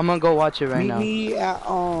gonna go watch it right now. Meet me at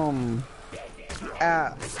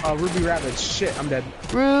Ruby Rabbit. Shit, I'm dead.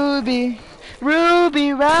 Ruby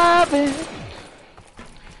Rabbit.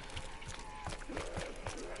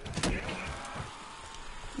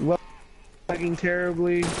 Well, lagging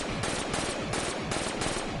terribly.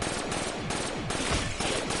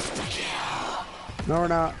 No, we're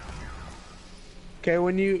not. Okay,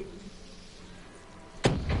 when you.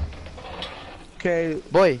 Okay.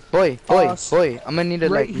 Boy. I'm gonna need to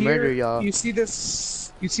right like here, murder y'all. You see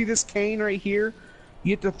this cane right here?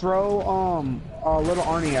 You have to throw a little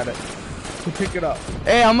Arnie at it to pick it up.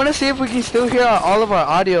 Hey, I'm gonna see if we can still hear all of our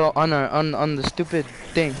audio on on the stupid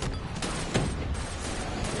thing.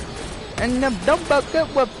 And don't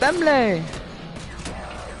bucket with family.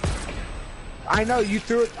 I know, you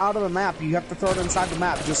threw it out of the map. You have to throw it inside the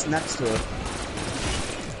map, just next to it.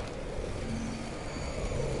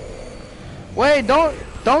 Wait,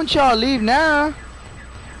 don't y'all leave now.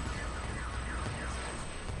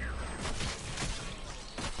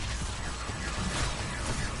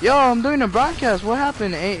 Yo, I'm doing a broadcast. What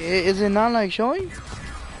happened? Is it not like showing?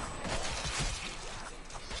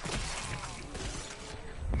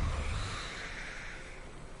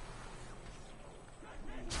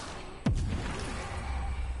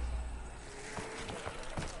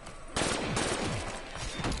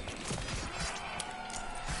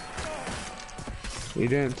 You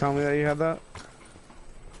didn't tell me that you had that?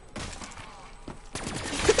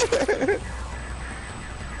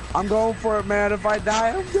 I'm going for it, man. If I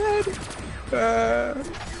die, I'm dead.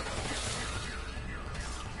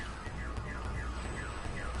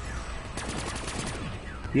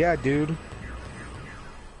 Yeah, dude.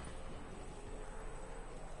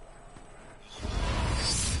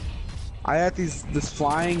 I had this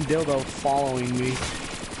flying dildo following me.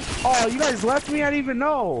 Oh, you guys left me? I didn't even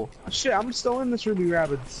know. Shit, I'm still in this Ruby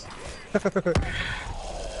Rabbids.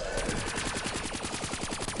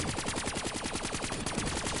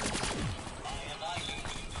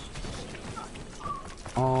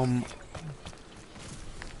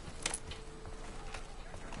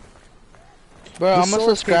 Bro, I'm gonna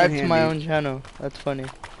subscribe to my own channel. That's funny.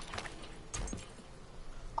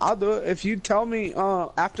 I'll do it. If you tell me,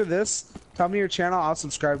 after this, tell me your channel, I'll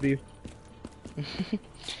subscribe to you.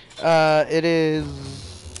 It is...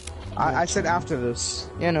 I said after this.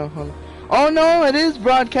 You know, hold on. Oh no, it is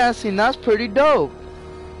broadcasting. That's pretty dope.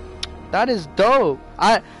 That is dope.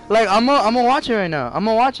 I'm gonna watch it right now. I'm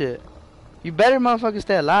gonna watch it. You better motherfucker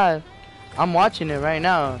stay alive. I'm watching it right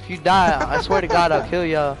now. If you die, I swear to God, I'll kill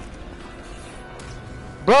y'all.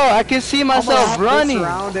 Bro, I can see myself running.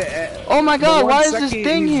 Oh my God, why is this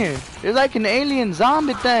thing here? There's like an alien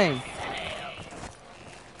zombie thing.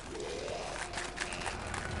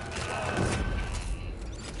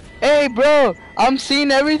 Hey bro, I'm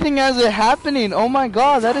seeing everything as it happening. Oh my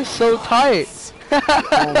God, that is so tight.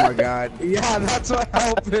 Oh my God. Yeah, that's what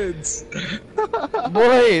happens.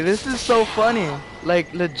 Boy, this is so funny.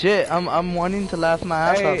 Like legit, I'm wanting to laugh my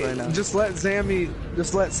ass off right now. Just let Sammy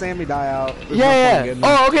die out. There's Yeah.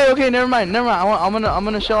 Oh, okay, never mind. I'm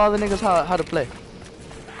gonna show all the niggas how to play.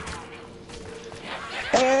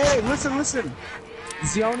 Hey, listen.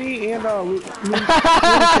 Zioni and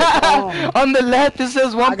on the left it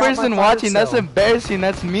says one person watching. That's embarrassing.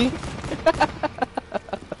 That's me.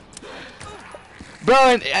 Bro,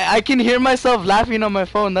 and I can hear myself laughing on my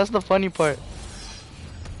phone. That's the funny part.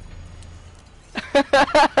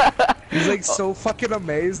 He's like so fucking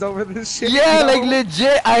amazed over this shit. Yeah, like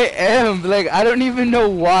legit I am. Like I don't even know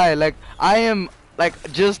why. Like I am like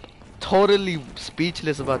just totally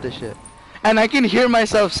speechless about this shit. And I can hear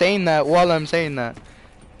myself saying that while I'm saying that.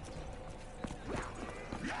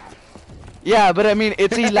 Yeah, but I mean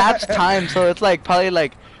it's elapsed time, so it's like probably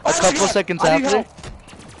like a couple seconds after.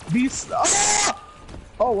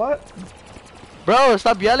 Oh, what? Bro,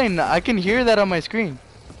 stop yelling. I can hear that on my screen.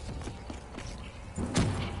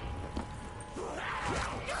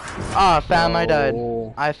 Ah, fam, I died.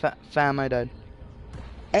 Fam, I died.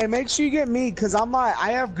 Hey, make sure you get me, cause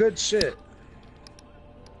I have good shit.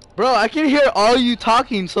 Bro, I can hear all you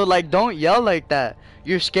talking, so like don't yell like that.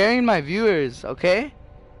 You're scaring my viewers, okay?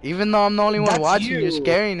 Even though I'm the only one watching, you're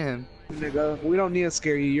scaring him. Nigga, we don't need to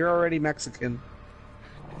scare you. You're already Mexican.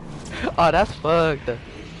 Oh, that's fucked.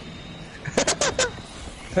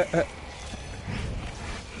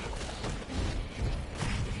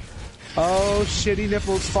 Oh, shitty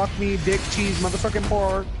nipples. Fuck me, dick, cheese, motherfucking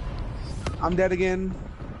pork. I'm dead again.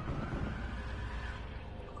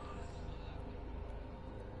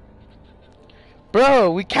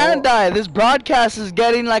 Bro, we can't die. This broadcast is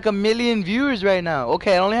getting like 1 million viewers right now.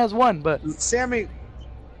 Okay, it only has 1, but Sammy,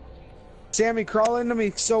 crawl into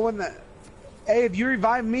me. So when the hey, if you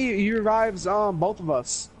revive me, he revives both of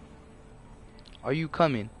us. Are you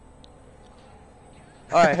coming?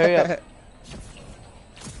 All right, hurry up.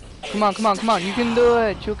 Come on. You can do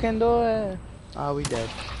it. You can do it. Ah, we dead.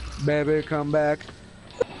 Baby, come back.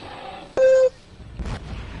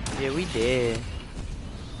 Yeah, we did.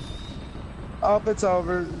 Oh, it's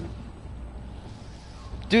over.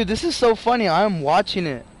 Dude, this is so funny. I'm watching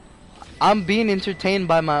it. I'm being entertained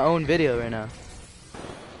by my own video right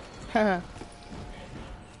now.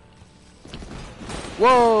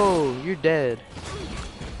 Whoa, you're dead.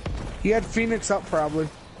 He had Phoenix up probably.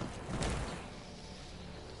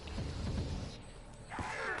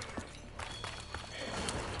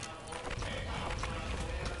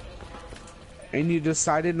 And you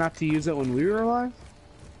decided not to use it when we were alive?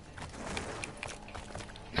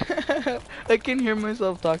 I can hear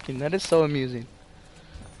myself talking. That is so amusing.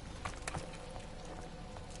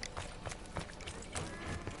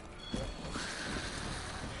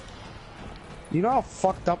 You know how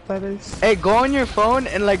fucked up that is? Hey, go on your phone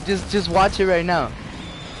and like just watch it right now.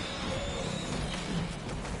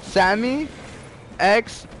 Sammy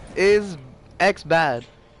X is X bad.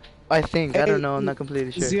 I think. I don't know. I'm not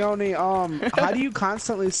completely sure. Zioni, how do you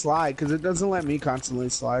constantly slide? Because it doesn't let me constantly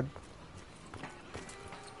slide.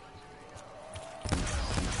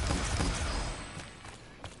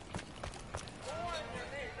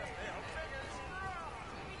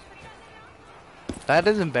 That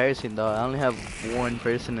is embarrassing though. I only have 1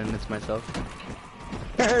 person and it's myself.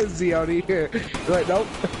 Zioni here. Like, nope.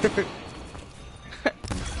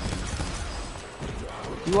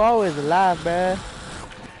 You always alive, bruh.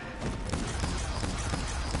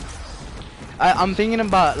 I'm thinking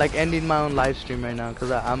about like ending my own live stream right now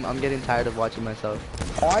because I'm getting tired of watching myself.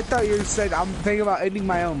 Oh, I thought you said I'm thinking about ending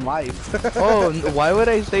my own life. Oh, why would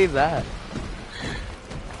I say that?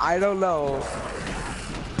 I don't know.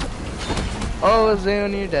 Oh,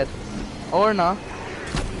 Zion, you're dead. Or not.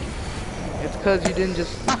 It's cause you didn't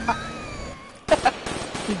just...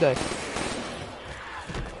 You died.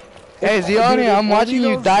 Hey, Zioni, I'm watching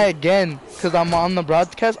you die again. Cause I'm on the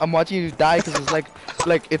broadcast. I'm watching you die cause it's like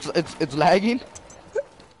it's lagging.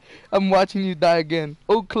 I'm watching you die again.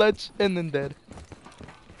 Oh, clutch, and then dead.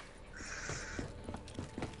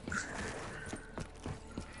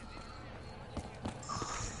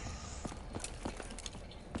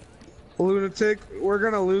 Lunatic, we're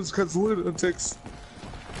gonna lose because lunatics.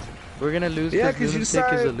 We're gonna lose Yeah, because because you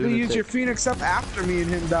Lunatic is a decided to use your lunatic. Phoenix up after me and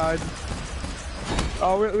him died.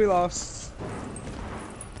 Oh, we lost.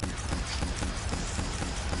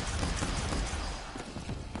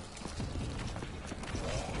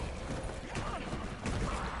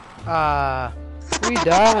 Ah, we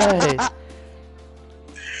died.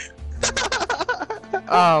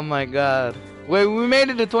 Oh my god. Wait, we made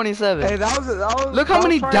it to 27. Hey, that was Look how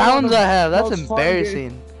many probably one of downs the I have. That's most fun games.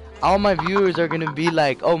 embarrassing. All my viewers are gonna be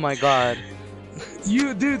like, oh my god.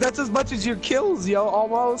 You, dude, that's as much as your kills, yo.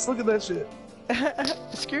 Almost. Look at that shit.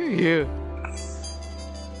 Screw you.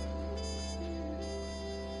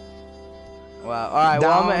 Wow. Alright,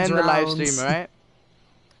 well, I'm gonna end the live stream, alright?